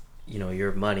with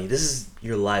your money. This is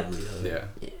your livelihood.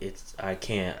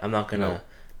 Yeah. I'm not gonna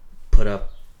put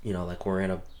up like we're in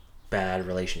a bad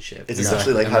relationship. It's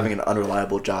essentially like having an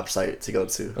unreliable job site to go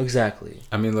to. Exactly.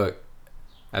 I mean, look,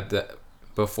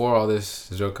 before all this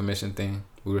zero commission thing,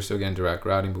 we were still getting direct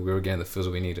routing, but we were getting the fills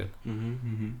we needed.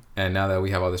 And now that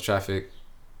we have all this traffic,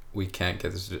 we can't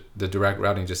get this. The direct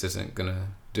routing just isn't gonna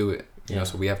do it.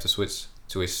 So we have to switch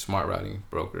to a smart routing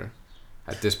broker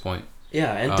at this point.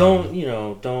 Yeah, and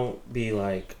don't be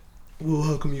like, well,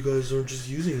 how come you guys aren't just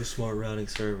using a smart routing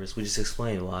service? We just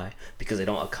explain why. Because they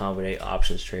don't accommodate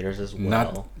options traders as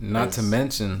well. Not to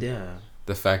mention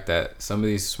the fact that some of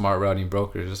these smart routing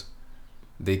brokers,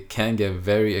 they can get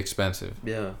very expensive.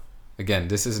 Yeah. again,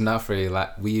 this is not for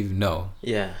we know.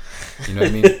 Yeah. You know what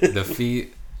I mean? The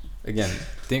fee, again,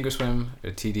 Thinkorswim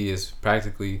or TD is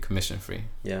practically commission free.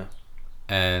 Yeah.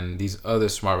 And these other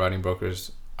smart routing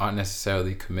brokers aren't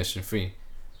necessarily commission free.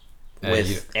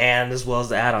 And as well as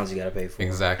the add-ons you gotta pay for.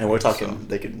 Exactly. And we're talking,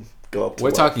 they can go up to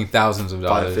we're talking thousands of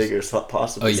dollars. 5 figures,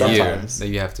 possibly. A sometimes. year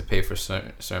that you have to pay for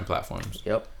certain platforms.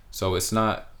 Yep. So it's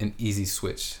not an easy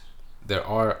switch. There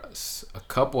are a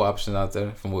couple options out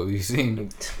there from what we've seen.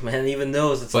 Man, even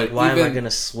those, it's like, why am I going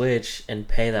to switch and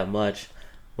pay that much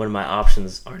when my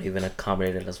options aren't even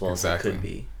accommodated as well as they could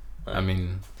be? I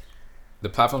mean, the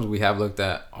platforms we have looked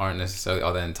at aren't necessarily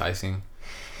all that enticing.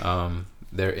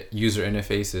 Their user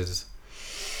interface is,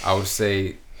 I would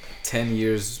say, 10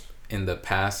 years in the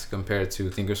past compared to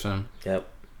Thinkorswim. Yep.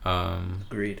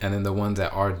 Agreed. And then the ones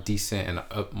that are decent and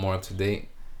more up to date,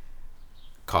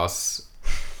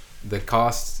 the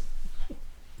cost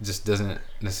just doesn't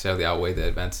necessarily outweigh the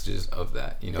advantages of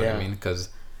that. You know what I mean? Because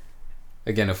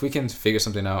again, if we can figure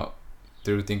something out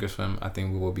through Thinkorswim, I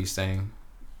think we will be staying.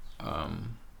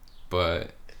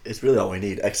 But it's really all we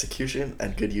need: execution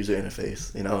and good user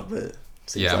interface. You know, but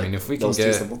yeah, I mean, if we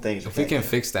can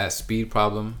fix that speed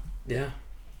problem,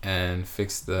 and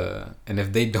and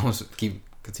if they don't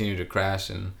continue to crash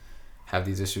and have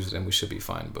these issues, then we should be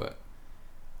fine. But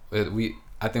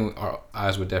I think our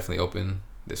eyes were definitely open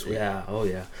this week. Yeah, oh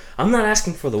yeah. I'm not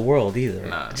asking for the world either.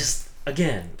 Nah. Just,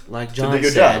 again, like John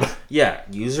said, job. Yeah,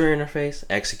 user interface,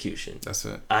 execution. That's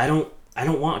it. I don't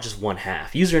want just one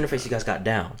half. User interface you guys got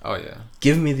down. Oh yeah.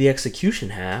 Give me the execution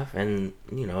half, and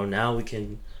now we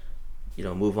can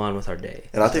move on with our day.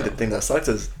 And I think the thing that sucks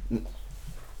is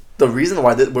the reason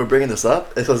why we're bringing this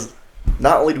up is because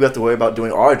not only do we have to worry about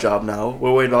doing our job now,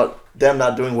 we're worried about them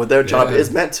not doing what their job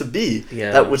is meant to be.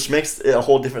 Yeah. Which makes it a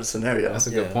whole different scenario. That's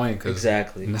a good point.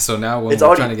 Exactly. So now when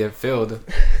we're trying to get filled,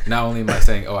 not only am I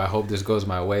saying, oh, I hope this goes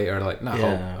my way, or like, not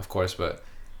hope, of course, but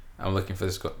I'm looking for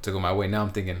this to go my way. Now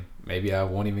I'm thinking, maybe I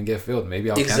won't even get filled. Maybe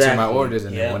I'll cancel my orders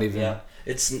and it won't even... Yeah.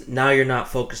 It's now you're not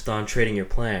focused on trading your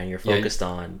plan. You're focused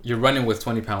on... You're running with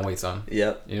 20-pound weights on.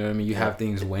 Yep. You know what I mean? You have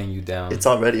things weighing you down. It's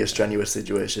already a strenuous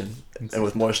situation. And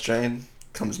with more strain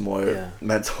comes more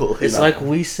mental. It's like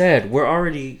we said, we're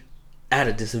already at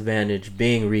a disadvantage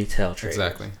being retail traders.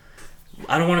 Exactly.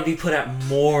 I don't want to be put at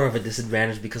more of a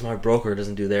disadvantage because my broker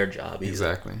doesn't do their job either.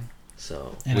 Exactly.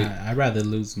 So... And I'd rather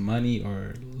lose money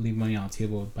or leave money on the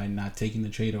table by not taking the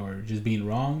trade or just being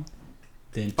wrong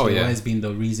than always being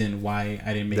the reason why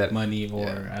I didn't make money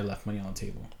or I left money on the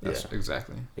table. That's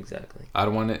exactly. I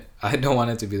don't want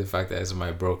it to be the fact that it's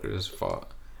my broker's fault.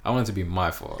 I want it to be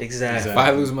my fault. Exactly. If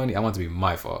I lose money, I want it to be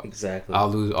my fault. Exactly. I'll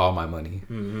lose all my money.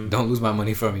 Mm-hmm. Don't lose my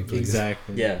money from me, please.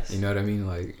 Exactly. Yes. You know what I mean?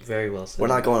 Like, very well said. We're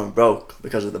not going broke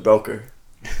because of the broker.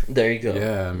 There you go.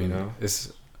 Yeah, I mean,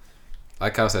 it's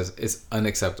like Kyle says, it's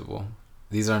unacceptable.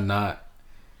 These things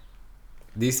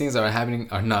that are happening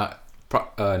are not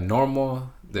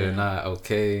normal. They're not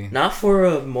okay. Not for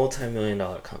a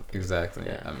multi-million-dollar company. Exactly.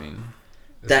 Yeah. I mean,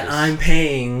 I'm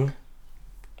paying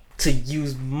to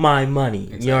use my money.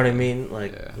 Exactly. You know what I mean?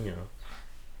 Like,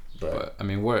 But I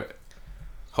mean,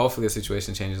 hopefully the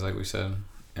situation changes, like we said,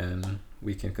 and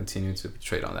we can continue to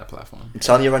trade on that platform. I'm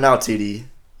telling you right now, TD,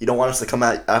 you don't want us to come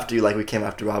after you like we came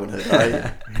after Robinhood,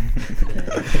 right?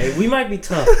 Hey, we might be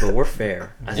tough, but we're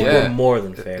fair. I think we're more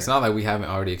than fair. It's not like we haven't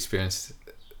already experienced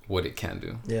what it can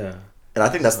do. Yeah. And I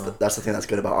think that's the thing that's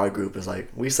good about our group is like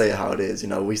we say how it is.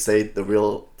 We say the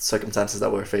real circumstances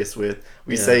that we're faced with.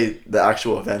 We say the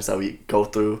actual events that we go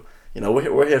through.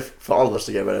 We're here for all of us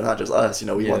to get better, not just us.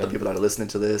 We want the people that are listening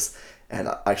to this and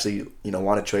actually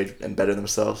want to trade and better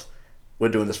themselves. We're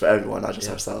doing this for everyone, not just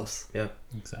ourselves. Yeah,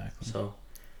 exactly. So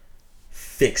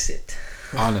fix it.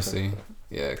 Honestly,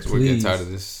 because we're getting tired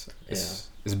of this.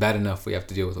 It's bad enough we have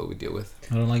to deal with what we deal with.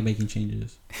 I don't like making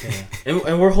changes. Yeah.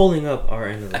 And we're holding up our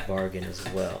end of the bargain as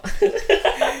well.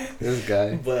 This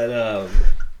guy. But,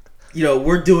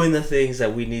 we're doing the things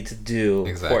that we need to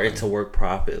do for it to work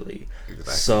properly.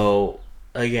 Exactly. So,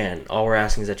 again, all we're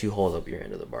asking is that you hold up your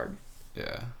end of the bargain.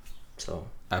 Yeah. So.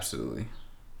 Absolutely.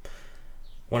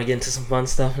 Want to get into some fun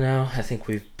stuff now? I think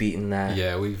we've beaten that.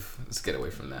 Yeah, let's get away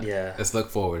from that. Yeah. Let's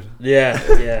look forward.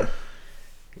 Yeah.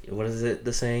 What is it,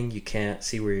 the saying? You can't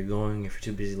see where you're going if you're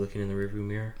too busy looking in the rearview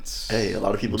mirror. Hey, a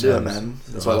lot of people do that, man.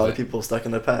 That's why a lot of people are stuck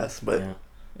in their past. But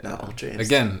now, James.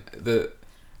 Again,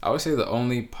 I would say the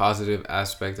only positive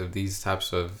aspect of these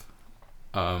types of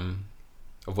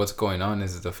what's going on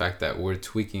is the fact that we're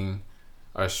tweaking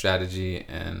our strategy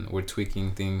and we're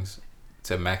tweaking things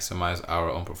to maximize our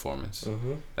own performance.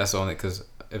 Mm-hmm. That's the only, because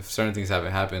if certain things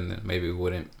haven't happened, then maybe we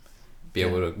wouldn't be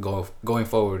able to going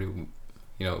forward.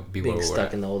 be being where we're stuck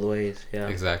at. in the old ways. Yeah,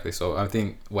 Exactly. So I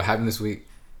think what happened this week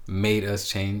made us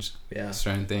change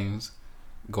certain things.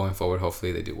 Going forward,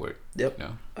 hopefully they do work. Yep.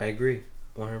 I agree.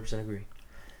 100% agree.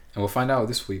 And we'll find out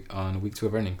this week on week 2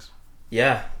 of earnings.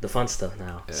 Yeah, the fun stuff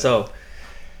now. Yeah. So,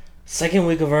 second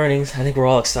week of earnings. I think we're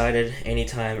all excited.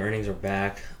 Anytime earnings are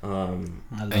back. And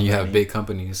you have big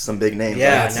companies. Some big names.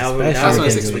 Yeah, now we're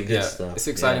getting good stuff. It's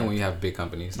exciting when you have big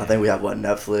companies. I think we have,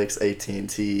 Netflix,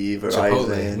 AT&T, Verizon.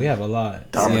 Chipotle. We have a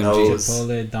lot. Domino's.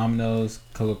 Chipotle, Domino's,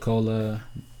 Coca-Cola.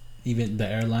 Even the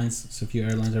airlines, so a few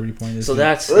airlines are reporting this. So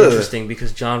that's interesting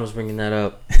because John was bringing that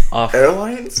up off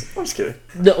airlines. I'm just kidding.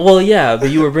 Well, yeah,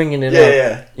 but you were bringing it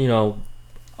up. Yeah.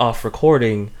 Off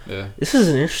recording. Yeah. This is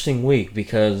an interesting week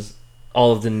because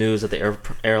all of the news that the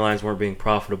airlines weren't being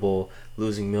profitable,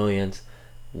 losing millions.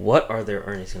 What are their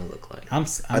earnings going to look like? I'm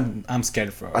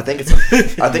scared for. I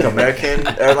think American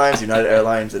Airlines, United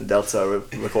Airlines, and Delta are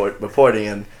reporting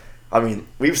and. I mean,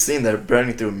 we've seen they're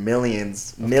burning through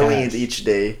millions each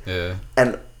day. Yeah.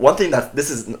 And one thing that this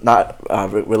is not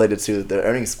related to the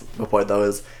earnings report, though,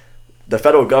 is the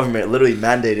federal government literally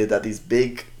mandated that these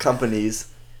big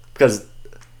companies, because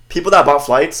people that bought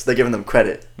flights, they're giving them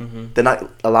credit. Mm-hmm. They're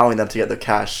not allowing them to get their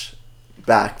cash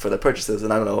back for their purchases.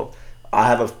 And I don't know, I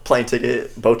have a plane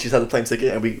ticket, Bochis has a plane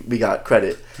ticket, and we got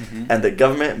credit. Mm-hmm. And the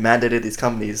government mandated these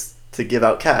companies to give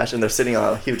out cash, and they're sitting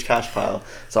on a huge cash pile.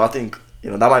 So I think...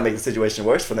 that might make the situation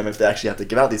worse for them if they actually have to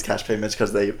give out these cash payments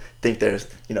because they think they're,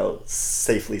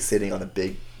 safely sitting on a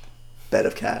big bed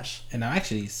of cash. And I'm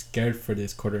actually scared for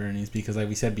this quarter earnings because, like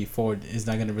we said before, it's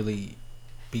not going to really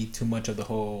be too much of the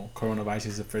whole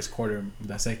coronavirus the first quarter.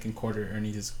 The second quarter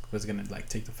earnings was going to,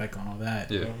 take the effect on all that.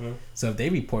 Yeah. Mm-hmm. So if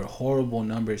they report horrible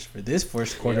numbers for this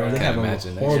first quarter, or they have a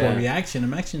horrible reaction,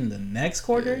 imagine the next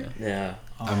quarter. Yeah.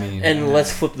 And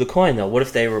let's flip the coin, though. What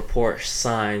if they report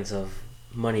signs of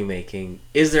money making?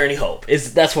 Is there any hope?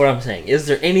 That's what I'm saying. Is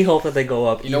there any hope that they go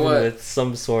up with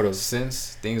some sort of...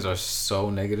 Since things are so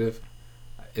negative,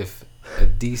 if a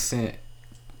decent,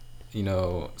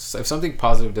 if something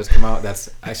positive does come out, that's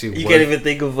actually you can't even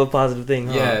think of a positive thing,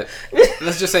 huh? Yeah.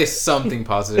 Let's just say something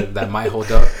positive that might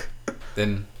hold up,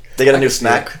 then... They get a new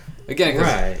snack. Again,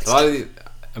 because a lot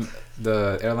of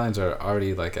the airlines are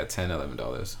already at $10,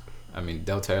 $11. I mean,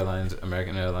 Delta Airlines,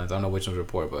 American Airlines, I don't know which ones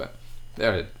report, but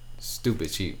they're... stupid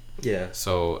cheap. Yeah.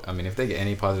 So, I mean, if they get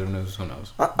any positive news, who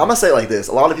knows? I'm going to say it like this.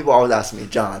 A lot of people always ask me,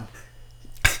 John,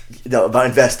 about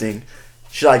investing.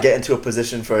 Should I get into a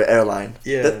position for an airline?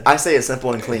 Yeah. I say it's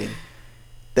simple and clean.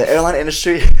 The airline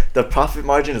industry, the profit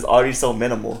margin is already so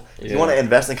minimal. Yeah. If you want to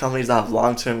invest in companies that have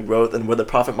long-term growth and where the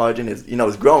profit margin is,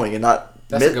 is growing and not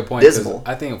That's a good point. Dismal.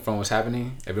 I think from what's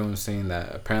happening, everyone's saying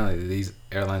that apparently these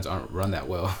airlines aren't run that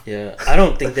well. Yeah, I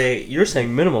don't think you're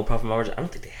saying minimal profit margin. I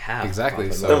don't think they have.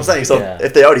 Exactly. So I'm saying,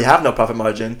 if they already have no profit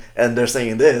margin and they're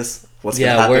saying this, what's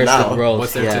going to happen now? Where's the growth?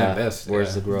 What's there to invest?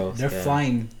 Where's the growth? They're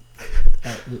flying,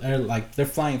 they're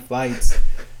flying flights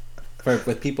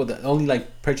with people that only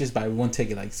purchased by one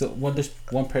ticket. There's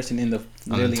one person in the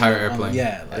entire airplane.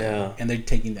 And they're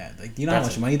taking that. You know how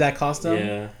much money that costs them?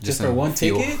 Yeah. Just for one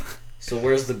fuel. ticket. So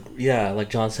where's like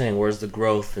John's saying, where's the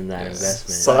growth in that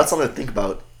investment? So that's something to think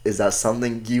about. Is that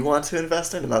something you want to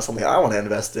invest in and not something I want to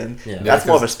invest in? Yeah. That's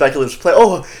more of a speculative play.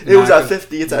 Oh, it was at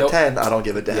 50, it's at 10. I don't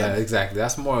give a damn. Yeah, exactly.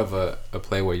 That's more of a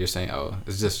play where you're saying, oh,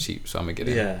 it's just cheap, so I'm going to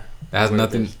get in. Yeah. That has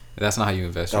nothing. That's not how you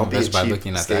invest. You invest by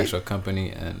looking at the actual company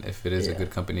and if it is a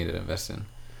good company to invest in.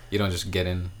 You don't just get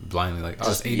in blindly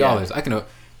it's $8. Yeah.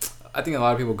 I think a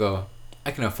lot of people go, I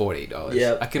can afford $8.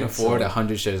 Yeah, I can afford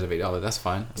 100 shares of $8. That's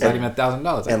fine. It's not even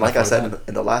 $1,000. And like I said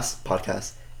in the last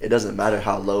podcast, it doesn't matter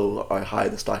how low or high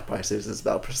the stock price is. It's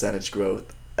about percentage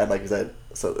growth. And like I said,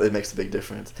 so it makes a big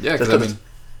difference. Yeah, because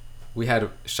we had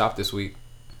Shop this week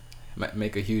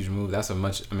make a huge move. That's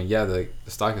the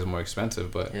stock is more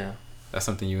expensive, but that's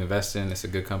something you invest in. It's a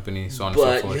good company, so on and so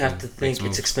forth. But you have to think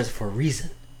it's expensive for a reason.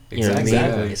 Exactly. You know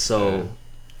what I mean? So...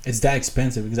 It's that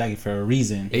expensive exactly for a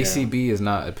reason. ACB is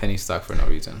not a penny stock for no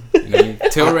reason. You know what I mean?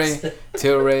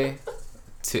 Tilray,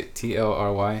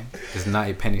 TLRY is not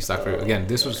a penny stock for. Again,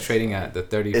 this was trading at the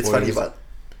 30. It's funny, but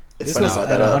this was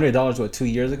at $100. 2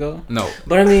 years ago? No,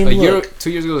 but I mean, 2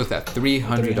 years ago it was at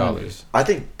 $300. I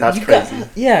think that's crazy.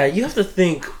 You have to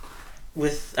think.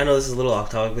 I know this is a little off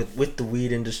topic, but with the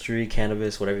weed industry,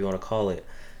 cannabis, whatever you want to call it,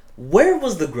 where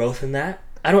was the growth in that?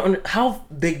 How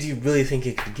big do you really think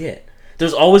it could get?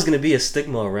 There's always going to be a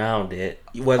stigma around it,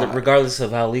 regardless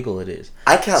of how legal it is.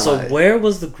 I can't lie. So where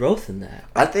was the growth in that?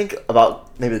 I think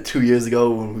about maybe 2 years ago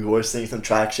when we were seeing some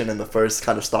traction and the first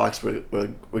kind of stocks were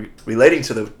relating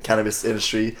to the cannabis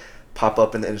industry pop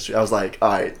up in the industry. I was like,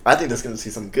 all right, I think this is going to see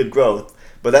some good growth.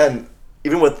 But then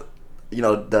even with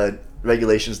the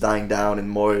regulations dying down and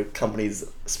more companies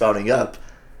sprouting up,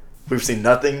 we've seen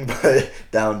nothing but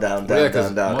down.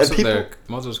 Most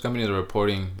of those companies are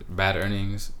reporting bad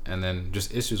earnings and then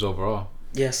just issues overall.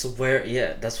 Yeah, so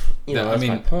that's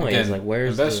my point. Again, is like,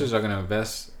 where's investors are gonna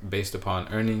invest based upon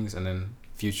earnings and then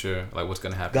future, like what's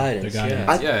gonna happen. Guidance.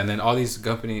 And then all these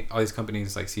companies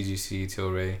like CGC,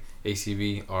 Tilray,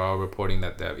 ACV are all reporting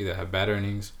that they either have bad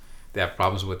earnings, they have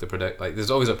problems with the product. Like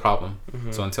there's always a problem.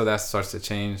 Mm-hmm. So until that starts to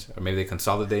change, or maybe they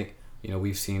consolidate.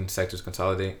 We've seen sectors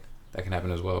consolidate. That can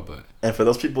happen as well. And for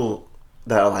those people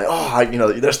that are like,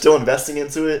 they're still investing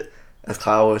into it, as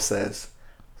Kyle always says,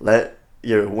 let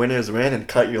your winners win and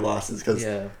cut your losses, because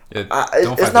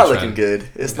it's not looking good.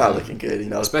 It's not looking good,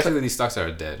 Especially these stocks that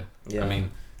are dead. Yeah. I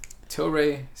mean,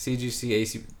 Tilray, CGC,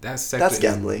 AC, that's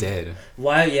gambling. Dead.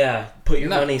 Why? Yeah, put your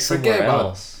money somewhere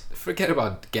else. Forget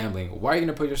about gambling. Why are you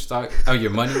gonna put your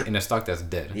money in a stock that's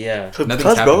dead? Yeah,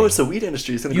 because bro, it's the weed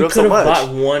industry. It's gonna grow so much. You could have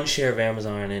bought one share of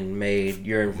Amazon and made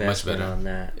your investment on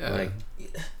that. Yeah.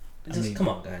 Come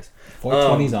on, guys.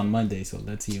 420's on Monday, so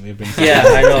let's see if it brings. Yeah,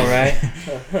 I know,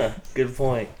 right? Good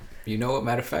point. You know what?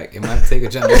 Matter of fact, it might take a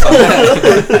jump on that.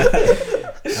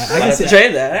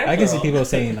 I can see people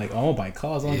saying like, "Oh, buy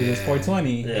calls only because it's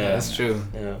 420." Yeah, that's true.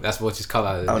 Yeah. That's what you call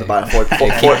out. I'm gonna buy a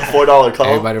 $4 call.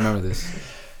 Everybody remember this.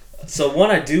 So one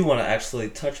I do want to actually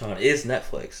touch on is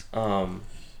Netflix.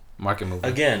 Market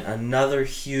movement. Again, another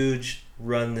huge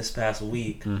run this past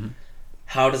week. Mm-hmm.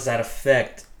 How does that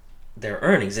affect their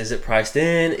earnings? Is it priced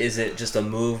in? Is it just a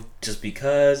move just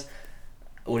because?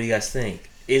 What do you guys think?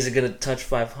 Is it going to touch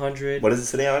 500? What is it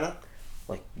sitting at right now?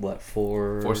 Like what,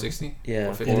 460?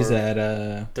 Yeah. 450? It is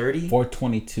at 30?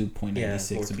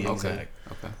 422.86 to be exact.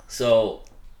 Okay. So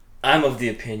I'm of the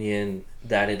opinion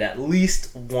that it at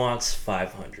least wants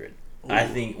 500. Ooh. I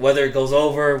think whether it goes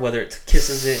over, whether it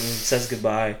kisses it and says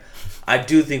goodbye, I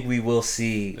do think we will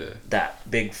see that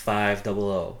big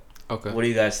 500. Okay. What do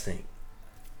you guys think?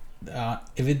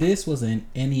 If this was in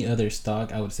any other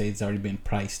stock, I would say it's already been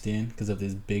priced in because of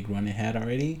this big run it had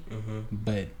already. Mm-hmm.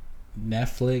 But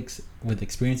Netflix, with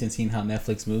experience and seeing how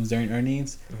Netflix moves during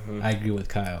earnings, I agree with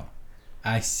Kyle.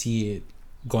 I see it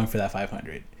going for that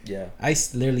 500. Yeah. I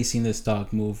literally seen this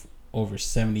stock move over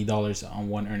 $70 on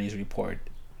one earnings report.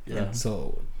 Yeah.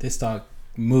 So this stock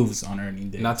moves on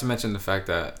earning day. Not to mention the fact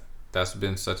that that's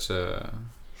been such a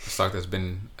stock that's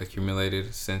been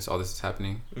accumulated since all this is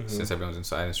happening, since everyone's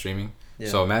inside and streaming. Yeah.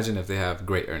 So imagine if they have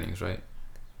great earnings, right?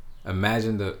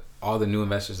 Imagine all the new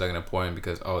investors that are going to pour in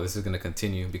because, this is going to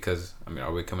continue because,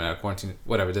 are we coming out of quarantine?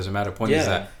 Whatever, it doesn't matter. Point is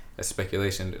that a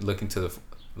speculation, looking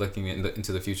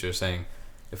into the future, saying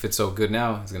if it's so good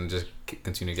now, it's going to just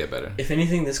continue to get better. If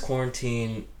anything, this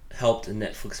quarantine helped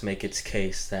Netflix make its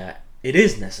case that it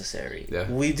is necessary. Yeah.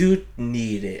 We do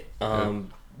need it.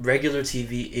 Regular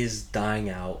TV is dying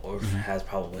out, or has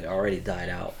probably already died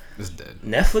out. It's dead.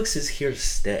 Netflix is here to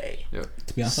stay. Yep.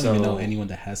 To be honest, I don't even know anyone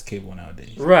that has cable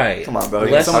nowadays. Right. Come on,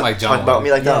 bro. Someone like John. Talk about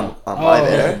me like that. I'm my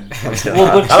there.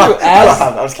 Well, but true.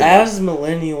 As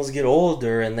millennials get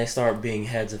older and they start being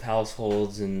heads of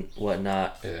households and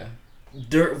whatnot,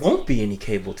 there won't be any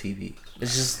cable TV.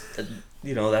 It's just,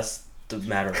 that's the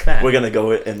matter of fact. We're gonna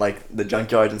go in like the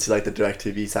junkyard and see like the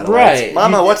DirecTV satellites. Right.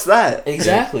 Mama, what's that?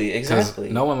 Exactly.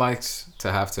 No one likes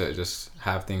to have to just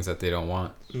have things that they don't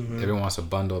want. Mm-hmm. Everyone wants a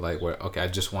bundle like where I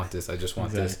just want this, this,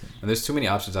 and there's too many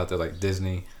options out there like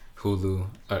Disney, Hulu.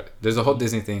 There's a whole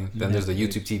Disney thing. Then there's the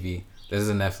YouTube TV. There's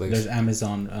the Netflix. There's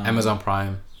Amazon. Amazon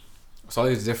Prime. So all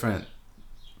these different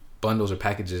bundles or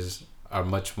packages are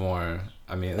much more.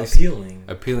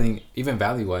 Appealing, even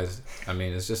value wise.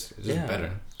 It's just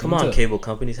better. Come on, cable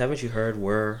companies, haven't you heard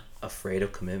we're afraid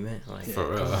of commitment? For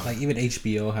real. Like even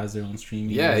HBO has their own streaming.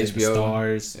 Yeah, HBO.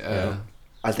 Stars. Yeah.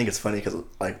 I think it's funny because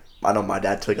I know my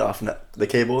dad took off the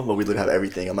cable, but we literally have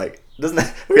everything. I'm like,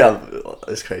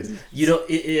 it's crazy.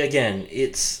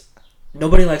 It's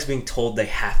nobody likes being told they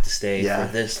have to stay for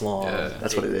this long. Yeah,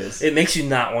 that's what it is. It makes you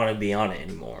not want to be on it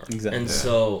anymore. Exactly. And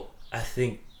so I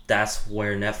think that's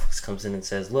where Netflix comes in and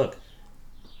says, look,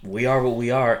 we are what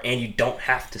we are, and you don't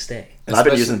have to stay. And I've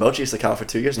been using Bochi's account for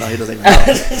 2 years now. He doesn't even know.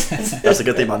 That's a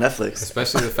good thing about Netflix.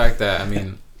 Especially the fact that,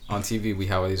 on TV, we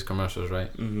have all these commercials,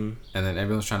 right? Mm-hmm. And then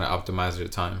everyone's trying to optimize their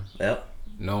time. Yep.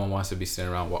 No one wants to be sitting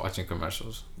around watching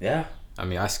commercials. Yeah.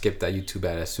 I skip that YouTube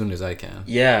ad as soon as I can.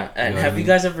 Yeah. And have you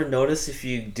guys ever noticed if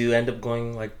you do end up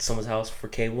going like to someone's house for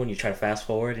cable and you try to fast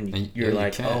forward and you're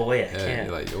like, oh, wait, I can't.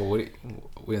 You're like,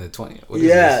 we're in the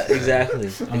 20s. Exactly.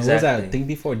 What was that thing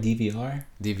before DVR?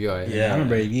 DVR, yeah. I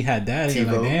remember if you had that, you're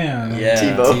like, damn. Yeah.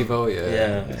 TiVo,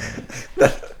 yeah.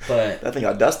 But that thing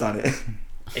got dust on it.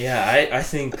 Yeah, I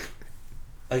think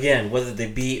again, whether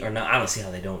they beat or not, I don't see how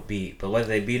they don't beat. But whether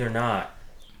they beat or not,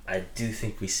 I do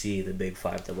think we see the big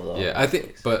 500. Yeah, I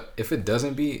think. But if it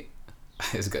doesn't beat,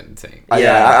 it's gonna tank.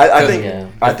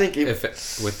 I think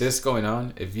if with this going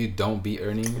on, if you don't beat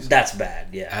earnings, that's bad.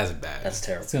 Yeah, that's bad. That's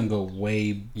terrible. It's gonna go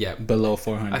way below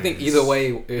 400. I think either way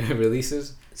it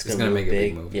releases, it's gonna make a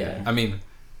big move. Yeah. I mean,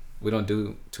 we don't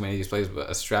do too many of these plays, but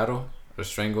a straddle or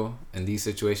strangle in these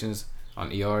situations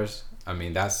on ERs, I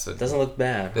mean doesn't look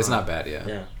bad. It's not bad. Yeah.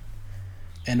 Yeah.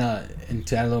 And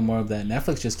to add a little more of that,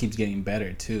 Netflix just keeps getting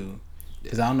better too.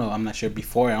 Because I don't know, I'm not sure.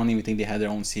 Before, I don't even think they had their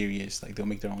own series. Like, they'll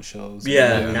make their own shows.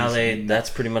 Yeah, now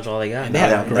that's pretty much all they got. And they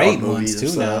have great ones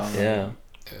too now. Yeah.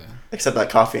 Except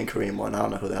that Coffee and Kareem one. I don't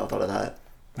know who the hell thought of that.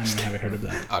 I haven't heard of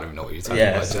that. I don't even know what you're talking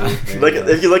about, John.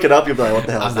 If you look it up, you'll be like, what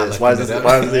the hell is this? Why is it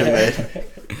even made?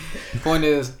 The point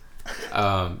is,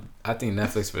 I think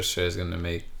Netflix for sure is going to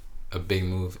make a big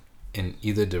move in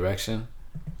either direction.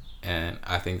 And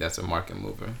I think that's a market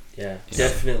mover. Yeah,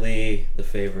 definitely the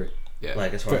favorite. Yeah.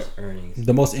 Like, as far as earnings.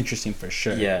 The most interesting for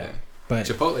sure. Yeah. But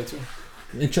Chipotle, too.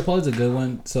 And Chipotle's a good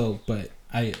one. So, but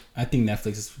I think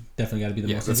Netflix is definitely got to be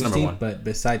the most interesting. But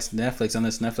besides Netflix,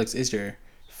 unless Netflix is your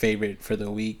favorite for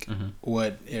the week,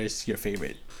 what is your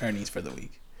favorite earnings for the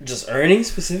week? Just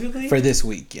earnings specifically? For this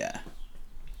week, yeah.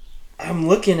 I'm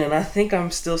looking, and I think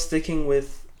I'm still sticking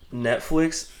with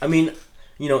Netflix. I mean,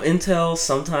 Intel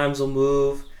sometimes will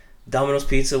move. Domino's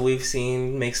Pizza, we've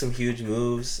seen make some huge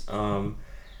moves.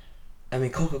 I mean,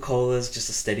 Coca-Cola is just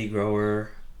a steady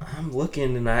grower. I'm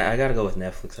looking, and I got to go with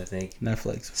Netflix, I think.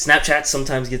 Netflix. Snapchat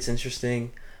sometimes gets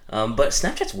interesting, but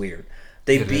Snapchat's weird.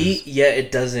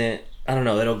 It doesn't. I don't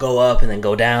know. It'll go up and then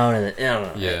go down, and then, I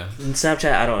don't know. Yeah. In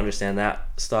Snapchat, I don't understand that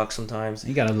stock sometimes.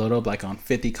 You got to load up like on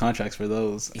 50 contracts for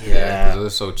those. Yeah, because they're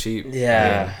so cheap.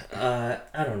 Yeah.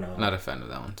 I don't know. Not a fan of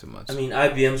that one too much. I mean,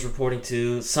 IBM's reporting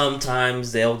too.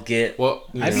 Sometimes they'll get. Well,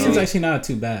 IBM's actually not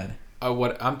too bad.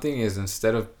 What I'm thinking is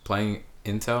instead of playing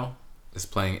Intel, it's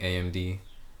playing AMD,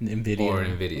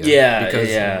 Nvidia. Yeah, because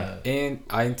in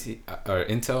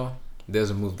Intel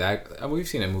doesn't move that. I mean, we've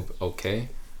seen it move okay.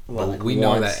 Well, but we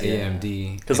know that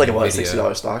AMD, because like about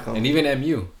 $60 stock, and even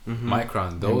MU,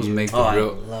 Micron, those make the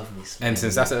real. I love me some and MU.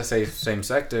 Since that's the same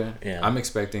sector, I'm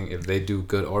expecting if they do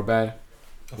good or bad,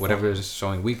 whatever is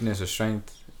showing weakness or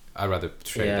strength, I'd rather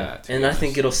trade that. And I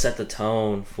think it'll set the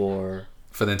tone for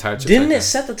the entire chip Didn't sector. it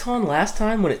set the tone last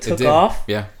time when it took off?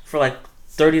 Yeah. For like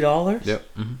 $30?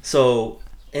 Yep. Mm-hmm. So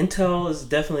Intel is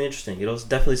definitely interesting. It'll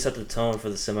definitely set the tone for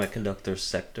the semiconductor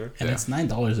sector. And it's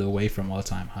 $9 away from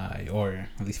all-time high, or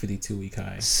at least 52-week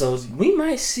high. So we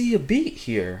might see a beat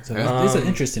here. So it's an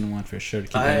interesting one for sure to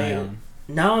keep an eye on.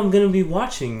 Now I'm gonna be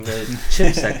watching the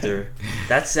chip sector.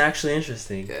 That's actually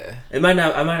interesting. Yeah. I might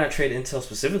not trade Intel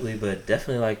specifically, but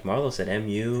definitely like Marlo said,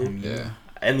 MU. Yeah.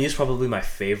 MU is probably my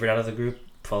favorite out of the group,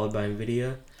 followed by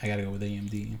Nvidia. I gotta go with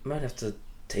AMD. I might have to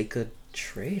take a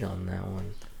trade on that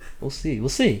one. We'll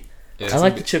see. Yeah, I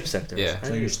like the chip sector. Yeah.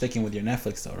 So you're sticking with your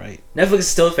Netflix though, right? Netflix is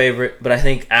still a favorite, but I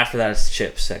think after that it's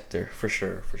chip sector for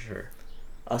sure.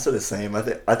 I'll say the same. I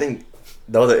think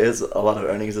though there is a lot of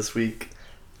earnings this week,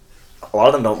 a lot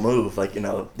of them don't move. Like, you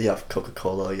have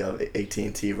Coca-Cola, you have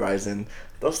AT&T, Verizon.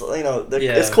 Those,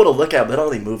 it's cool to look at, but they don't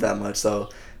really move that much. So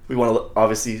we want to,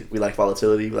 obviously, we like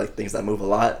volatility. We like things that move a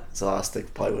lot. So I'll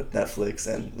stick probably with Netflix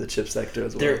and the chip sector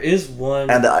as well. There is one.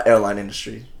 And the airline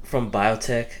industry. From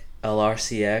Biotech,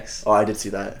 LRCX. Oh, I did see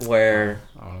that. Where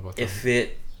I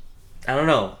don't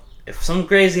know. If something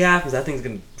crazy happens, that thing's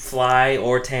going to fly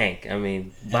or tank. I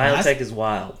mean, Biotech is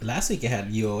wild. Last week it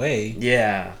had UOA.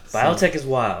 Yeah. Biotech is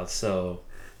wild. So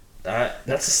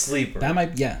that's a sleeper. That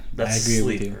might, that's I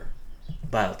agree with you.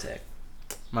 Biotech.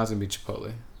 Mine's going to be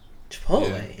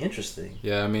Chipotle. Interesting.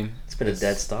 Yeah, I mean, it's been a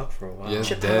dead stock for a while. Yeah, it's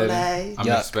dead. I'm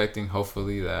expecting,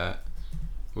 hopefully, that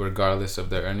regardless of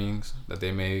their earnings, that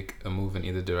they make a move in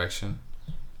either direction,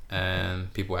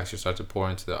 and people actually start to pour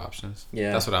into the options.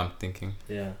 Yeah, that's what I'm thinking.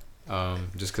 Yeah.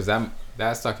 Just because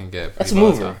that stock can get that's a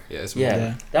mover. Volatile. Yeah, it's a mover.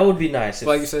 Yeah, that would be nice.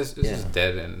 Like you said, it's just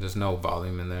dead and there's no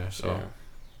volume in there. So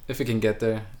if it can get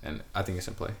there, and I think it's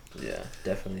in play. Yeah,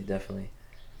 definitely.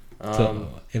 So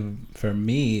for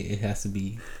me, it has to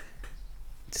be.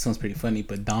 This one's pretty funny,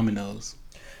 but Domino's.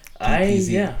 Okay.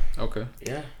 Yeah.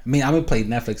 I mean, I would play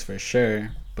Netflix for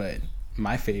sure, but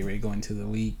my favorite going to the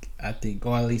week, I think,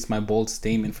 or at least my bold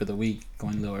statement for the week,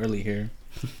 going a little early here,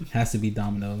 has to be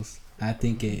Domino's. I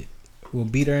think it will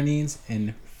beat earnings,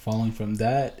 and following from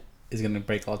that is going to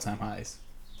break all-time highs.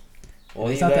 Well,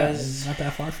 it's not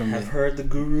that far from it. I've heard the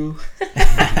guru,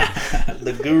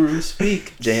 the guru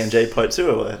speak. J&J part 2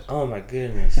 or what? Oh my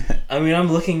goodness! I mean, I'm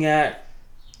looking at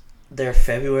their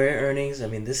February earnings. I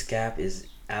mean, this gap is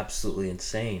absolutely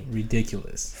insane.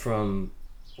 Ridiculous. From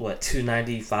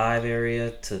 295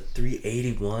 area to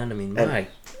 381. I mean, my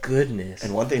goodness.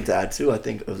 And one thing to add too, I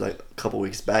think it was like a couple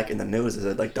weeks back in the news is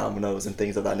that like Domino's and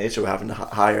things of that nature were having to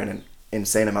hire an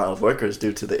insane amount of workers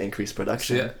due to the increased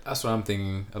production. Yeah, that's what I'm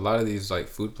thinking. A lot of these like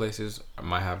food places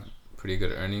might have pretty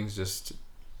good earnings just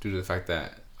due to the fact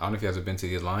that I don't know if you guys have been to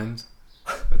these lines.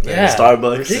 Yeah,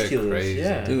 Starbucks. Ridiculous. Crazy.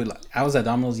 Yeah, dude. Like, I was at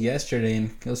Domino's yesterday and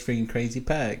it was freaking crazy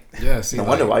packed. Yeah, see, No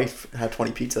wonder why you had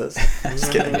 20 pizzas.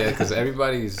 Just kidding. Yeah, because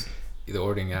everybody's either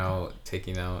ordering out,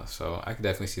 taking out, so I could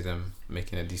definitely see them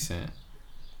making a decent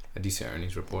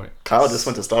earnings report. Kyle just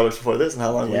went to Starbucks before this, and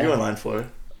how long were you in line for?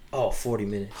 40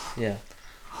 minutes. Yeah.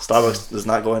 Starbucks is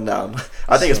not going down.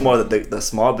 I think it's more that the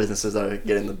small businesses are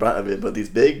getting the brunt of it, but these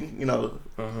big,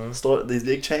 these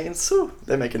big chains,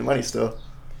 they're making money still.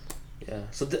 Yeah.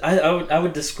 So I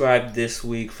would describe this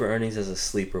week for earnings as a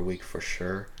sleeper week for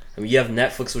sure. I mean, you have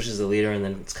Netflix, which is the leader, and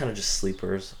then it's kind of just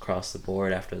sleepers across the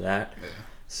board after that. Yeah.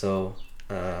 So.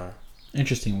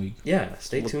 Interesting week. Yeah.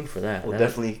 Stay tuned for that. We'll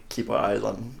definitely keep our eyes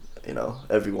on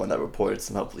everyone that reports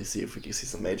and hopefully see if we can see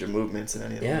some major movements in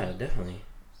any of them. Yeah, definitely.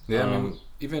 Yeah,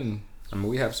 I mean,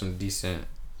 we have some decent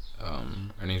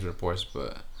earnings reports,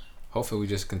 but hopefully we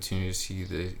just continue to see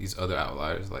these other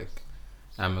outliers like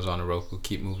Amazon or Roku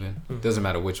keep moving. Mm-hmm. Doesn't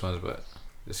matter which ones, but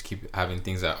just keep having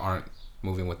things that aren't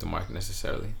moving with the market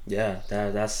necessarily. Yeah,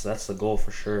 that's the goal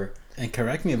for sure. And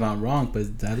correct me if I'm wrong,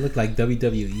 but that looked like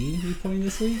WWE reporting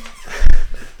this week.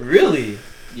 Really?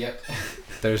 Yep.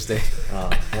 Thursday. Oh,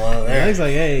 well, there. Alex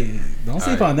like, hey, don't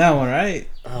sleep on that one, right?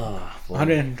 Oh,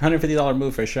 $150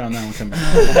 move for sure on that one coming.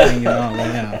 Hanging on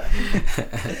right now.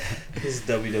 His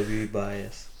WWE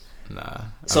bias. Nah.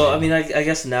 So I mean, I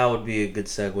guess now would be a good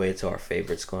segue to our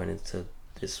favorites going into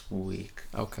this week.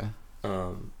 Okay.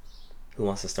 Who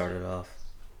wants to start it off?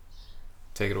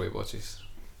 Take it away, Bochis.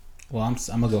 Well, I'm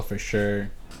gonna go for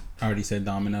sure. I already said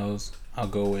Domino's. I'll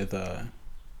go with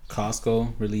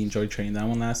Costco. Really enjoyed trading that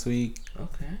one last week.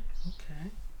 Okay.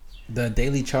 The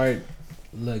daily chart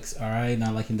looks alright.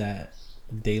 Not liking that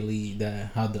daily,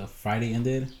 how the Friday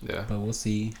ended. Yeah. But we'll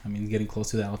see. I mean, getting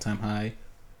close to the all-time high.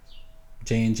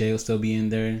 J&J will still be in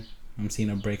there. I'm seeing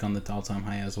a break on the all-time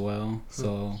high as well.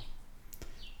 So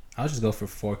I'll just go for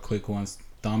 4 quick ones: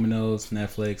 Domino's,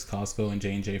 Netflix, Costco, and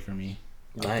J&J for me.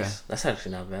 Nice. Okay. That's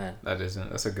actually not bad.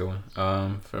 That's a good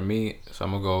one. For me, so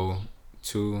I'm gonna go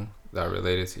 2 that are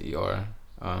related to ER.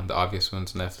 The obvious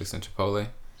ones, Netflix and Chipotle.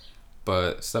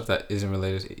 But stuff that isn't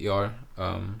related to ER,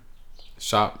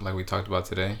 Shop, like we talked about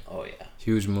today. Oh yeah.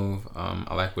 Huge move.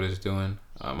 I like what it's doing.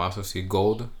 I also see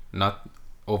gold, not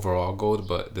overall gold,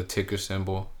 but the ticker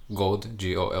symbol gold,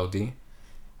 GOLD.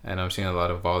 And I'm seeing a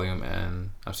lot of volume,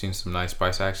 and I'm seeing some nice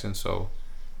price action. So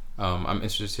I'm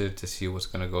interested to see what's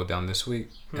gonna go down this week.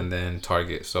 And then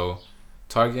Target. So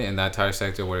Target in that entire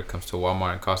sector, where it comes to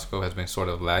Walmart and Costco, has been sort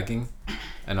of lagging,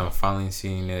 and I'm finally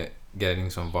seeing it getting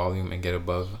some volume and get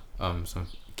above some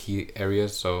key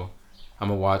areas. So I'm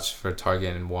gonna watch for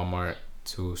Target and Walmart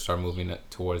to start moving it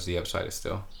towards the upside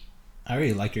still. I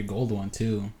really like your gold one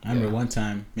too. I remember one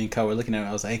time me and Kyle were looking at it.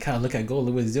 I was like, "Hey Kyle, look at gold.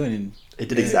 Look what it's doing." And it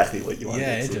did exactly what you wanted.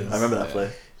 Yeah, it just, I remember that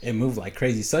play. It moved like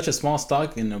crazy. Such a small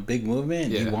stock in a big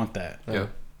movement. You want that. Yeah.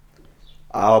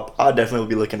 I'll definitely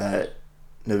be looking at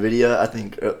Nvidia. I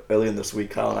think earlier in this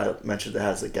week, Kyle and I mentioned it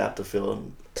has a gap to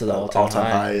fill to the all-time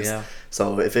highs. Yeah.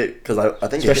 So because I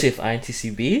think especially if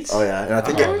INTC beats. Oh yeah, and I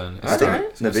think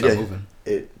Nvidia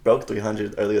it broke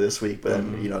 300 earlier this week, but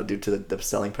then due to the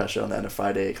selling pressure on the end of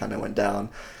Friday, it kind of went down.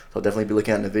 So I'll definitely be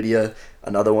looking at Nvidia.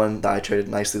 Another one that I traded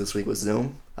nicely this week was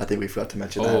Zoom. I think we forgot to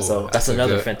mention that. So that's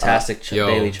another fantastic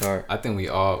daily chart. I think we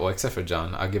all, well, except for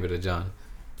John, I'll give it to John.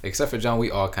 Except for John, we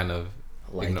all kind of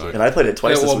ignored it. And I played it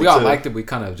twice. Well, we all liked it. We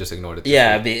kind of just ignored it.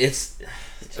 Yeah, I mean, it's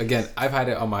again. I've had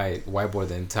it on my whiteboard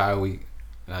the entire week,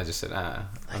 and I just said, I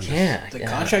can't. The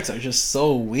contracts are just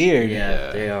so weird.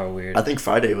 Yeah, they are weird. I think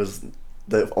Friday was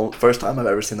the first time I've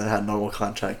ever seen that had normal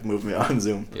contract movement on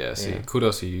Zoom. Yeah,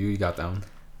 kudos to you. You got that one.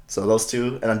 So those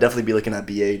 2, and I'll definitely be looking at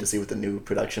BA to see what the new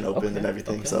production opened and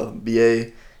everything. Okay. So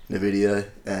BA, Nvidia,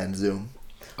 and Zoom.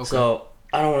 Okay. So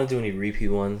I don't want to do any repeat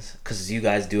ones because you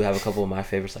guys do have a couple of my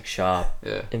favorites like Shop,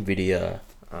 Nvidia,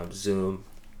 Zoom.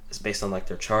 It's based on like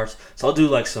their charts. So I'll do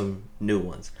like some new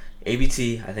ones.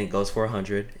 ABT I think goes for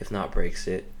 100, if not breaks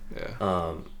it.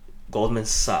 Yeah. Goldman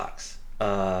Sachs.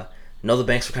 Know the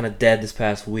banks were kind of dead this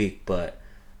past week, but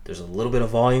there's a little bit of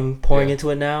volume pouring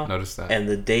into it now. Notice that. And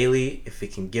the daily, if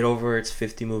it can get over its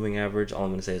 50 moving average, all I'm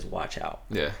going to say is watch out.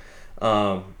 Yeah.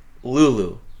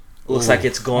 Lulu. looks like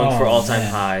it's going for all-time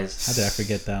highs. How did I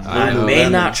forget that one? I may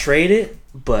not trade it,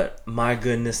 but my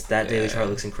goodness, that daily chart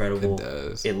looks incredible. It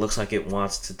does. It looks like it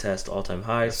wants to test all-time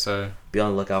highs. Yes, sir. Be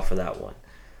on the lookout for that one.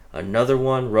 Another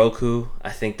one, Roku. I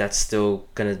think that's still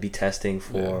going to be testing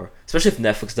for, especially if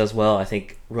Netflix does well. I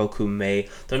think Roku may.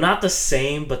 They're not the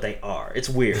same, but they are. It's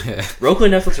weird. Yeah. Roku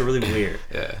and Netflix are really weird.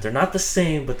 Yeah. They're not the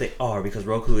same, but they are, because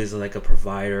Roku is like a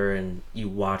provider and you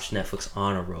watch Netflix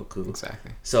on a Roku.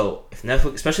 Exactly. So if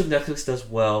Netflix, especially if Netflix does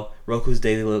well, Roku's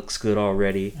daily looks good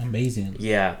already. Amazing.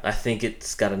 Yeah, I think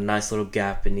it's got a nice little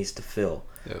gap it needs to fill.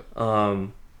 Yep.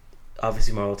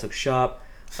 Obviously Marvel took a shot.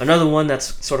 Another one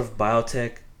that's sort of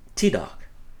biotech, T-Doc.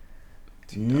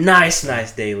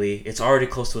 Nice daily. It's already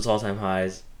close to its all-time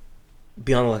highs.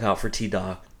 Be on the lookout for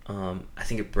T-Doc. I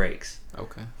think it breaks.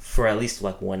 Okay. For at least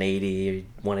like 180,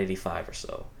 185 or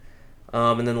so.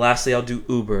 And then lastly, I'll do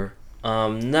Uber.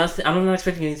 Nothing. I'm not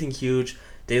expecting anything huge.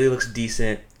 Daily looks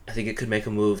decent. I think it could make a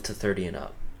move to 30 and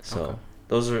up. So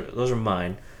those are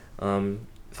mine.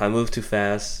 If I move too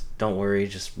fast, don't worry.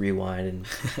 Just rewind and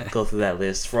go through that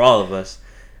list for all of us.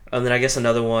 And then I guess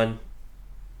another one.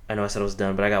 I know I said I was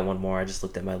done, but I got one more. I just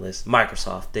looked at my list.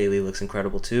 Microsoft daily looks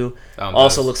incredible too.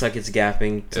 Also looks like it's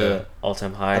gapping to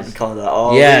all-time highs. I've been calling that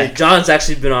all week. John's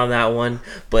actually been on that one,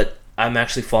 but I'm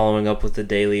actually following up with the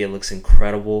daily. It looks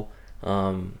incredible.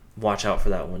 Watch out for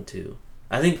that one too.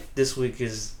 I think this week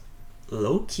is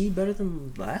low-key better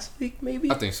than last week,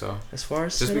 maybe? I think so. As far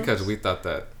as just setups? because we thought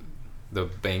that the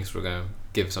banks were going to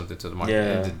give something to the market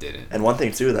and it didn't. And one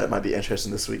thing too that might be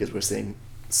interesting this week is we're seeing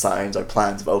signs or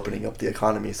plans of opening up the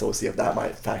economy, so we'll see if that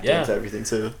might factor into everything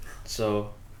too. So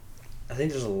I think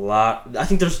there's a lot. I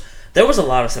think there was a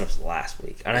lot of setups last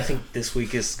week, and I think this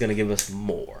week is going to give us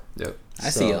more. Yep. I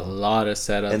see a lot of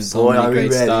setups, and so many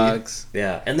great stocks.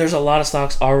 Yeah, and there's a lot of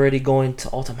stocks already going to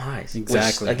all-time highs.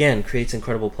 Exactly. Which, again, creates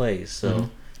incredible plays. So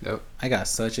Yep. I got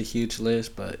such a huge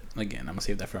list, but again, I'm gonna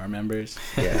save that for our members.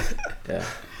 yeah.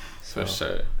 For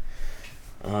sure.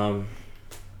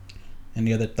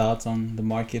 Any other thoughts on the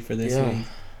market for this week?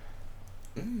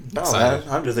 No, man.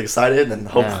 I'm just excited, and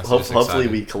hopefully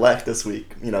excited. we collect this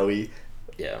week.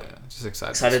 Just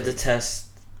excited. Excited to test.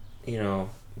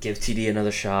 Give TD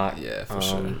another shot. Yeah, for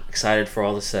sure. Excited for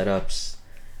all the setups.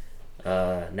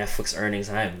 Netflix earnings,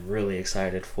 I am really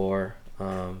excited for.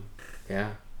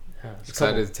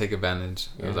 Excited to take advantage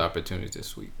of the opportunity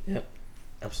this week. Yep,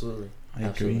 absolutely. I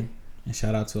agree. And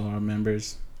shout out to our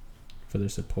members for their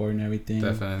support and everything.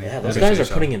 Definitely. Yeah, those guys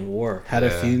are putting in work. Had a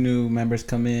few new members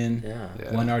come in.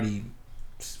 Yeah. One already,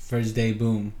 first day,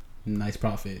 boom, nice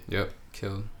profit. Yep,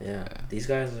 killed. Yeah. These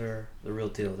guys are the real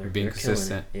deal. They're being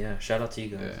consistent. Yeah, shout out to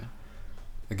you guys. Yeah.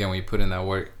 Again, when you put in that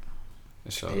work,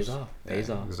 it shows. Pays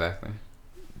off. Exactly.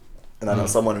 And I know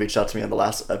someone reached out to me on the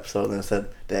last episode and said,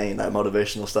 "Dang, that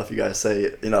motivational stuff you guys say,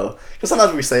 because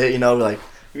sometimes we say it, like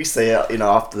we say it,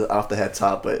 off the head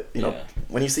top, but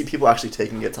when you see people actually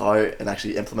taking it to heart and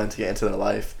actually implementing it into their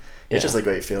life, it's just a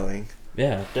great feeling.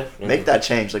 Yeah, definitely. Make that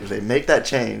change, like I say, make that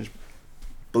change.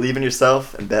 Believe in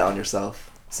yourself and bet on yourself.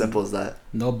 Simple as that.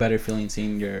 No better feeling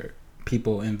seeing your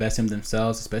people invest in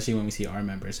themselves, especially when we see our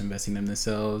members investing in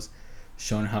themselves,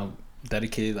 showing how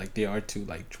dedicated they are to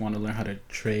want to learn how to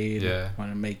trade,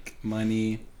 want to make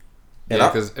money. Yeah,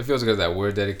 because it feels good that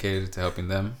we're dedicated to helping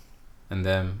them, and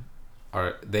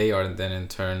they are then in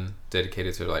turn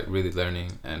dedicated to really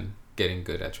learning and getting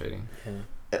good at trading.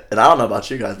 Yeah. And I don't know about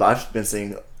you guys, but I've been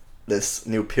seeing this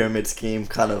new pyramid scheme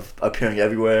kind of appearing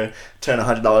everywhere. Turn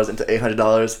 $100 into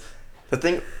 $800. The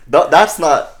thing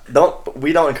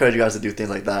we don't encourage you guys to do things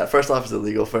like that. First off, it's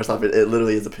illegal. First off, it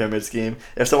literally is a pyramid scheme.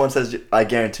 If someone says, I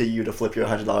guarantee you to flip your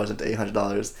 $100 into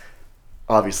 $800,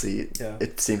 obviously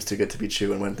it seems too good to be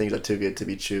true. And when things are too good to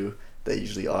be true, they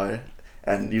usually are.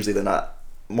 And usually they're not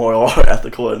moral or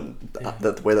ethical in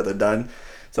the way that they're done.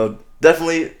 So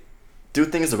definitely do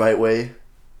things the right way.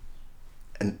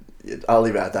 And I'll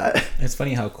leave it at that. It's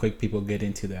funny how quick people get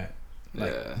into that.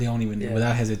 They don't even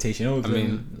without hesitation.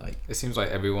 It seems like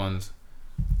everyone's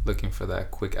looking for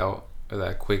that quick out or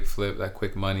that quick flip, that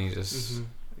quick money, just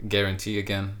guarantee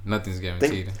again. Nothing's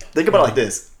guaranteed. Think about it like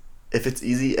this: if it's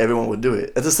easy, everyone would do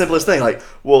it. It's the simplest thing.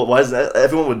 Why is that?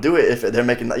 Everyone would do it if they're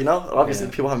making. Obviously,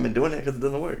 people haven't been doing it because it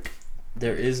doesn't work.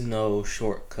 There is no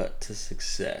shortcut to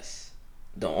success.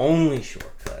 The only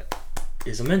shortcut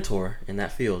is a mentor in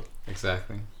that field.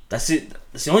 Exactly. That's it.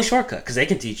 That's the only shortcut, because they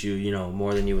can teach you,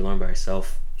 more than you would learn by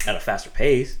yourself at a faster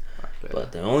pace.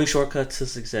 But the only shortcut to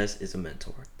success is a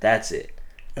mentor. That's it.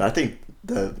 And I think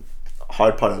the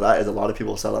hard part of that is a lot of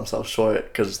people sell themselves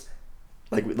short because,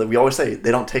 like we always say, they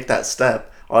don't take that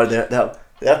step, or they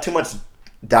have too much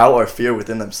doubt or fear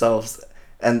within themselves,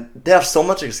 And they have so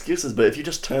much excuses, but if you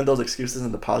just turn those excuses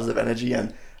into positive energy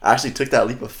and actually took that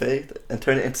leap of faith and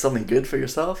turned it into something good for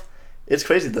yourself, it's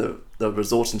crazy the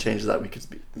results and changes that we could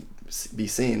be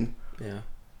seeing. Yeah.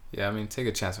 Yeah, I mean, take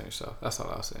a chance on yourself. That's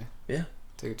all I'll say. Yeah.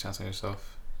 Take a chance on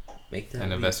yourself. Make that.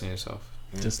 And invest in yourself.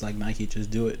 Just like Nike, just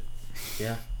do it.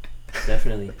 Yeah,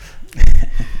 definitely.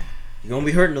 You're going to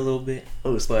be hurting a little bit,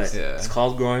 but it's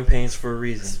called growing pains for a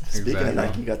reason. Speaking of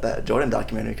Nike, you got that Jordan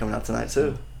documentary coming out tonight,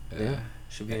 too. Yeah.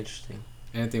 Should be interesting.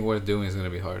 Anything worth doing is going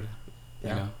to be hard. Yeah.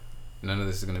 You know? None of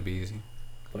this is going to be easy.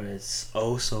 But it's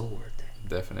so worth it.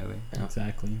 Definitely. Yeah.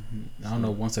 Exactly. I don't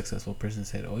know one successful person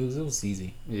said, "Oh, it was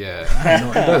easy." Yeah.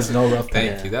 There's no rough.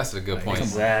 Thank you. That's a good point.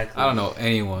 Exactly. I don't know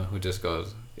anyone who just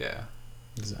goes, yeah.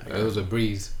 Exactly. It was a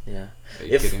breeze. Yeah.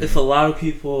 If a lot of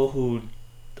people who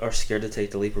are scared to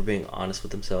take the leap are being honest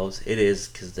with themselves, it is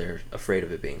because they're afraid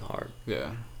of it being hard.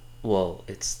 Yeah. Well,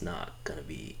 it's not gonna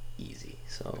be easy,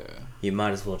 so you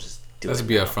might as well just do it. Let's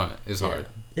be upfront. It's hard.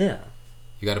 Yeah.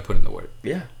 You got to put in the work.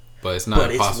 Yeah. But it's not.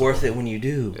 But impossible. It's worth it when you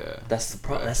do. Yeah. That's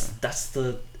the That's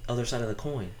the other side of the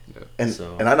coin. Yeah.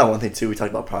 And I know one thing too. We talked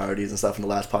about priorities and stuff in the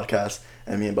last podcast,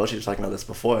 and me and Boshi were talking about this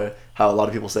before. How a lot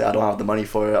of people say I don't have the money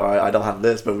for it, or I don't have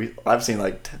this. But I've seen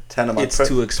like 10 of my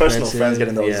personal friends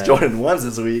getting those Jordan 1s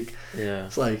this week. Yeah.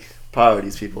 It's like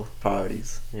priorities, people.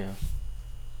 Priorities. Yeah.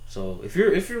 So if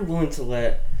you're willing to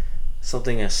let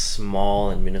something as small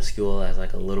and minuscule as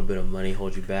like a little bit of money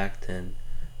hold you back, then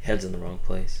head's in the wrong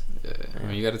place. Yeah. I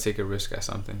mean, you got to take a risk at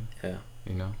something. Yeah.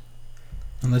 You know.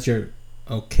 Unless you're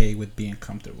okay with being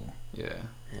comfortable. Yeah.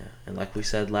 Yeah. And like we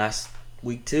said last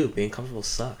week too, being comfortable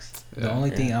sucks. Yeah. The only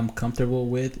thing I'm comfortable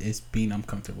with is being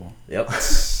uncomfortable. Yep.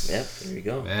 Yep. There you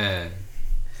go. Man.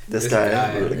 This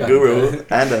guy guru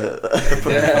and a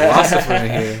philosopher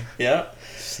in here. Yeah.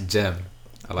 Gem.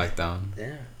 I like that one.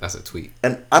 Yeah. That's a tweet.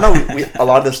 And I know we a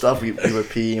lot of this stuff we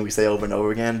repeat and we say over and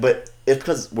over again, but it's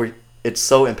because it's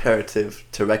so imperative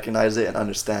to recognize it and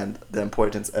understand the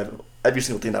importance of every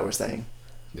single thing that we're saying.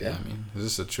 Yeah, I mean, is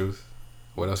this the truth?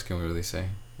 What else can we really say?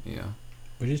 You know,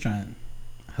 we're just trying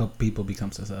to help people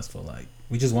become successful. Like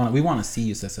we want to see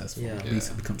you successful. Yeah. At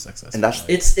least become successful. And that's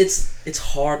it's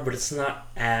hard, but it's not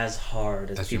as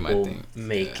hard as people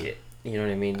make it. You know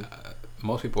what I mean?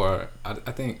 Most people are.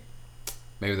 I think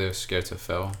maybe they're scared to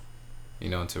fail. You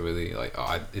know, to really like,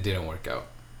 it didn't work out.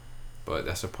 But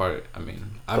that's a part. I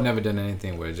mean, I've never done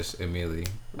anything where it just immediately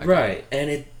right,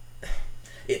 and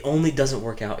it only doesn't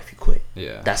work out if you quit.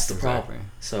 Yeah, that's the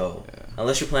problem. So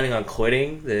unless you're planning on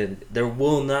quitting, then there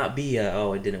will not be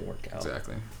it didn't work out.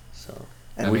 Exactly. So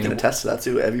and we can attest to that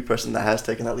too. Every person that has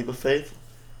taken that leap of faith,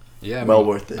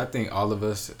 worth it. I think all of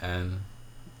us, and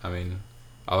I mean,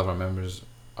 all of our members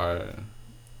are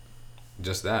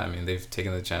just that. I mean, they've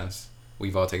taken the chance.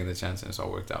 We've all taken the chance, and it's all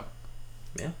worked out.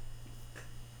 Yeah.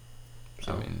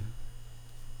 So, I mean,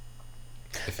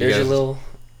 there's your little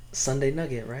Sunday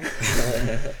nugget, right?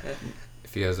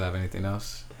 If you guys have anything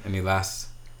else, any last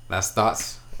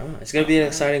thoughts? It's gonna be an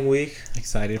exciting week.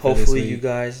 Excited. Hopefully, you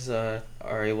guys are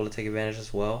able to take advantage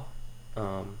as well.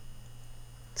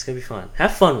 It's gonna be fun.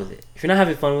 Have fun with it. If you're not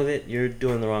having fun with it, you're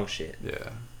doing the wrong shit. Yeah.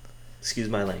 Excuse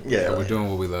my language. Yeah, we're doing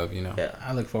what we love, you know. Yeah.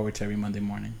 I look forward to every Monday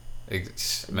morning.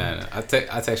 Man, I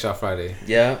text y'all Friday.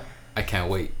 Yeah. I can't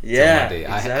wait. Yeah. Till Monday.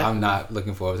 Exactly. I'm not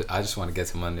looking forward to it. I just want to get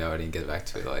to Monday already and get back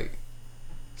to it. Like,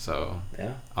 so.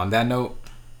 Yeah. On that note,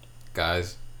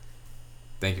 guys,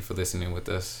 thank you for listening with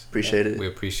us. Appreciate it. We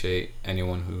appreciate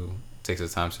anyone who takes the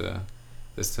time to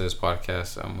listen to this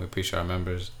podcast. We appreciate our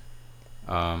members.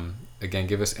 Again,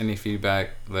 give us any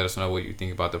feedback. Let us know what you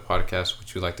think about the podcast,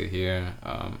 what you'd like to hear.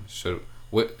 Should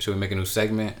we make a new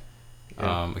segment?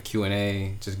 A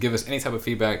Q&A? Just give us any type of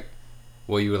feedback,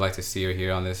 what you would like to see or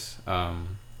hear on this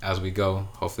as we go.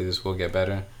 Hopefully this will get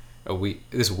better.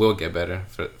 This will get better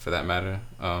for that matter.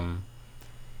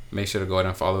 Make sure to go ahead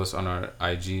and follow us on our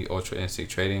IG, Ultra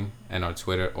Instinct Trading, and our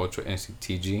Twitter, Ultra Instinct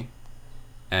TG.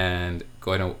 And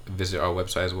go ahead and visit our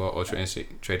website as well,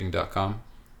 ultrainstincttrading.com.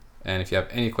 And if you have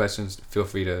any questions, feel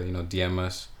free to DM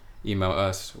us, email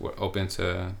us. We're open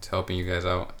to helping you guys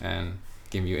out and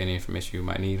giving you any information you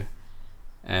might need.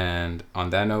 And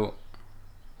on that note,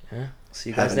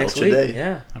 see you guys next week. Day.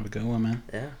 Yeah, have a good one, man.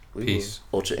 Yeah, peace.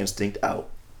 Ultra Instinct out.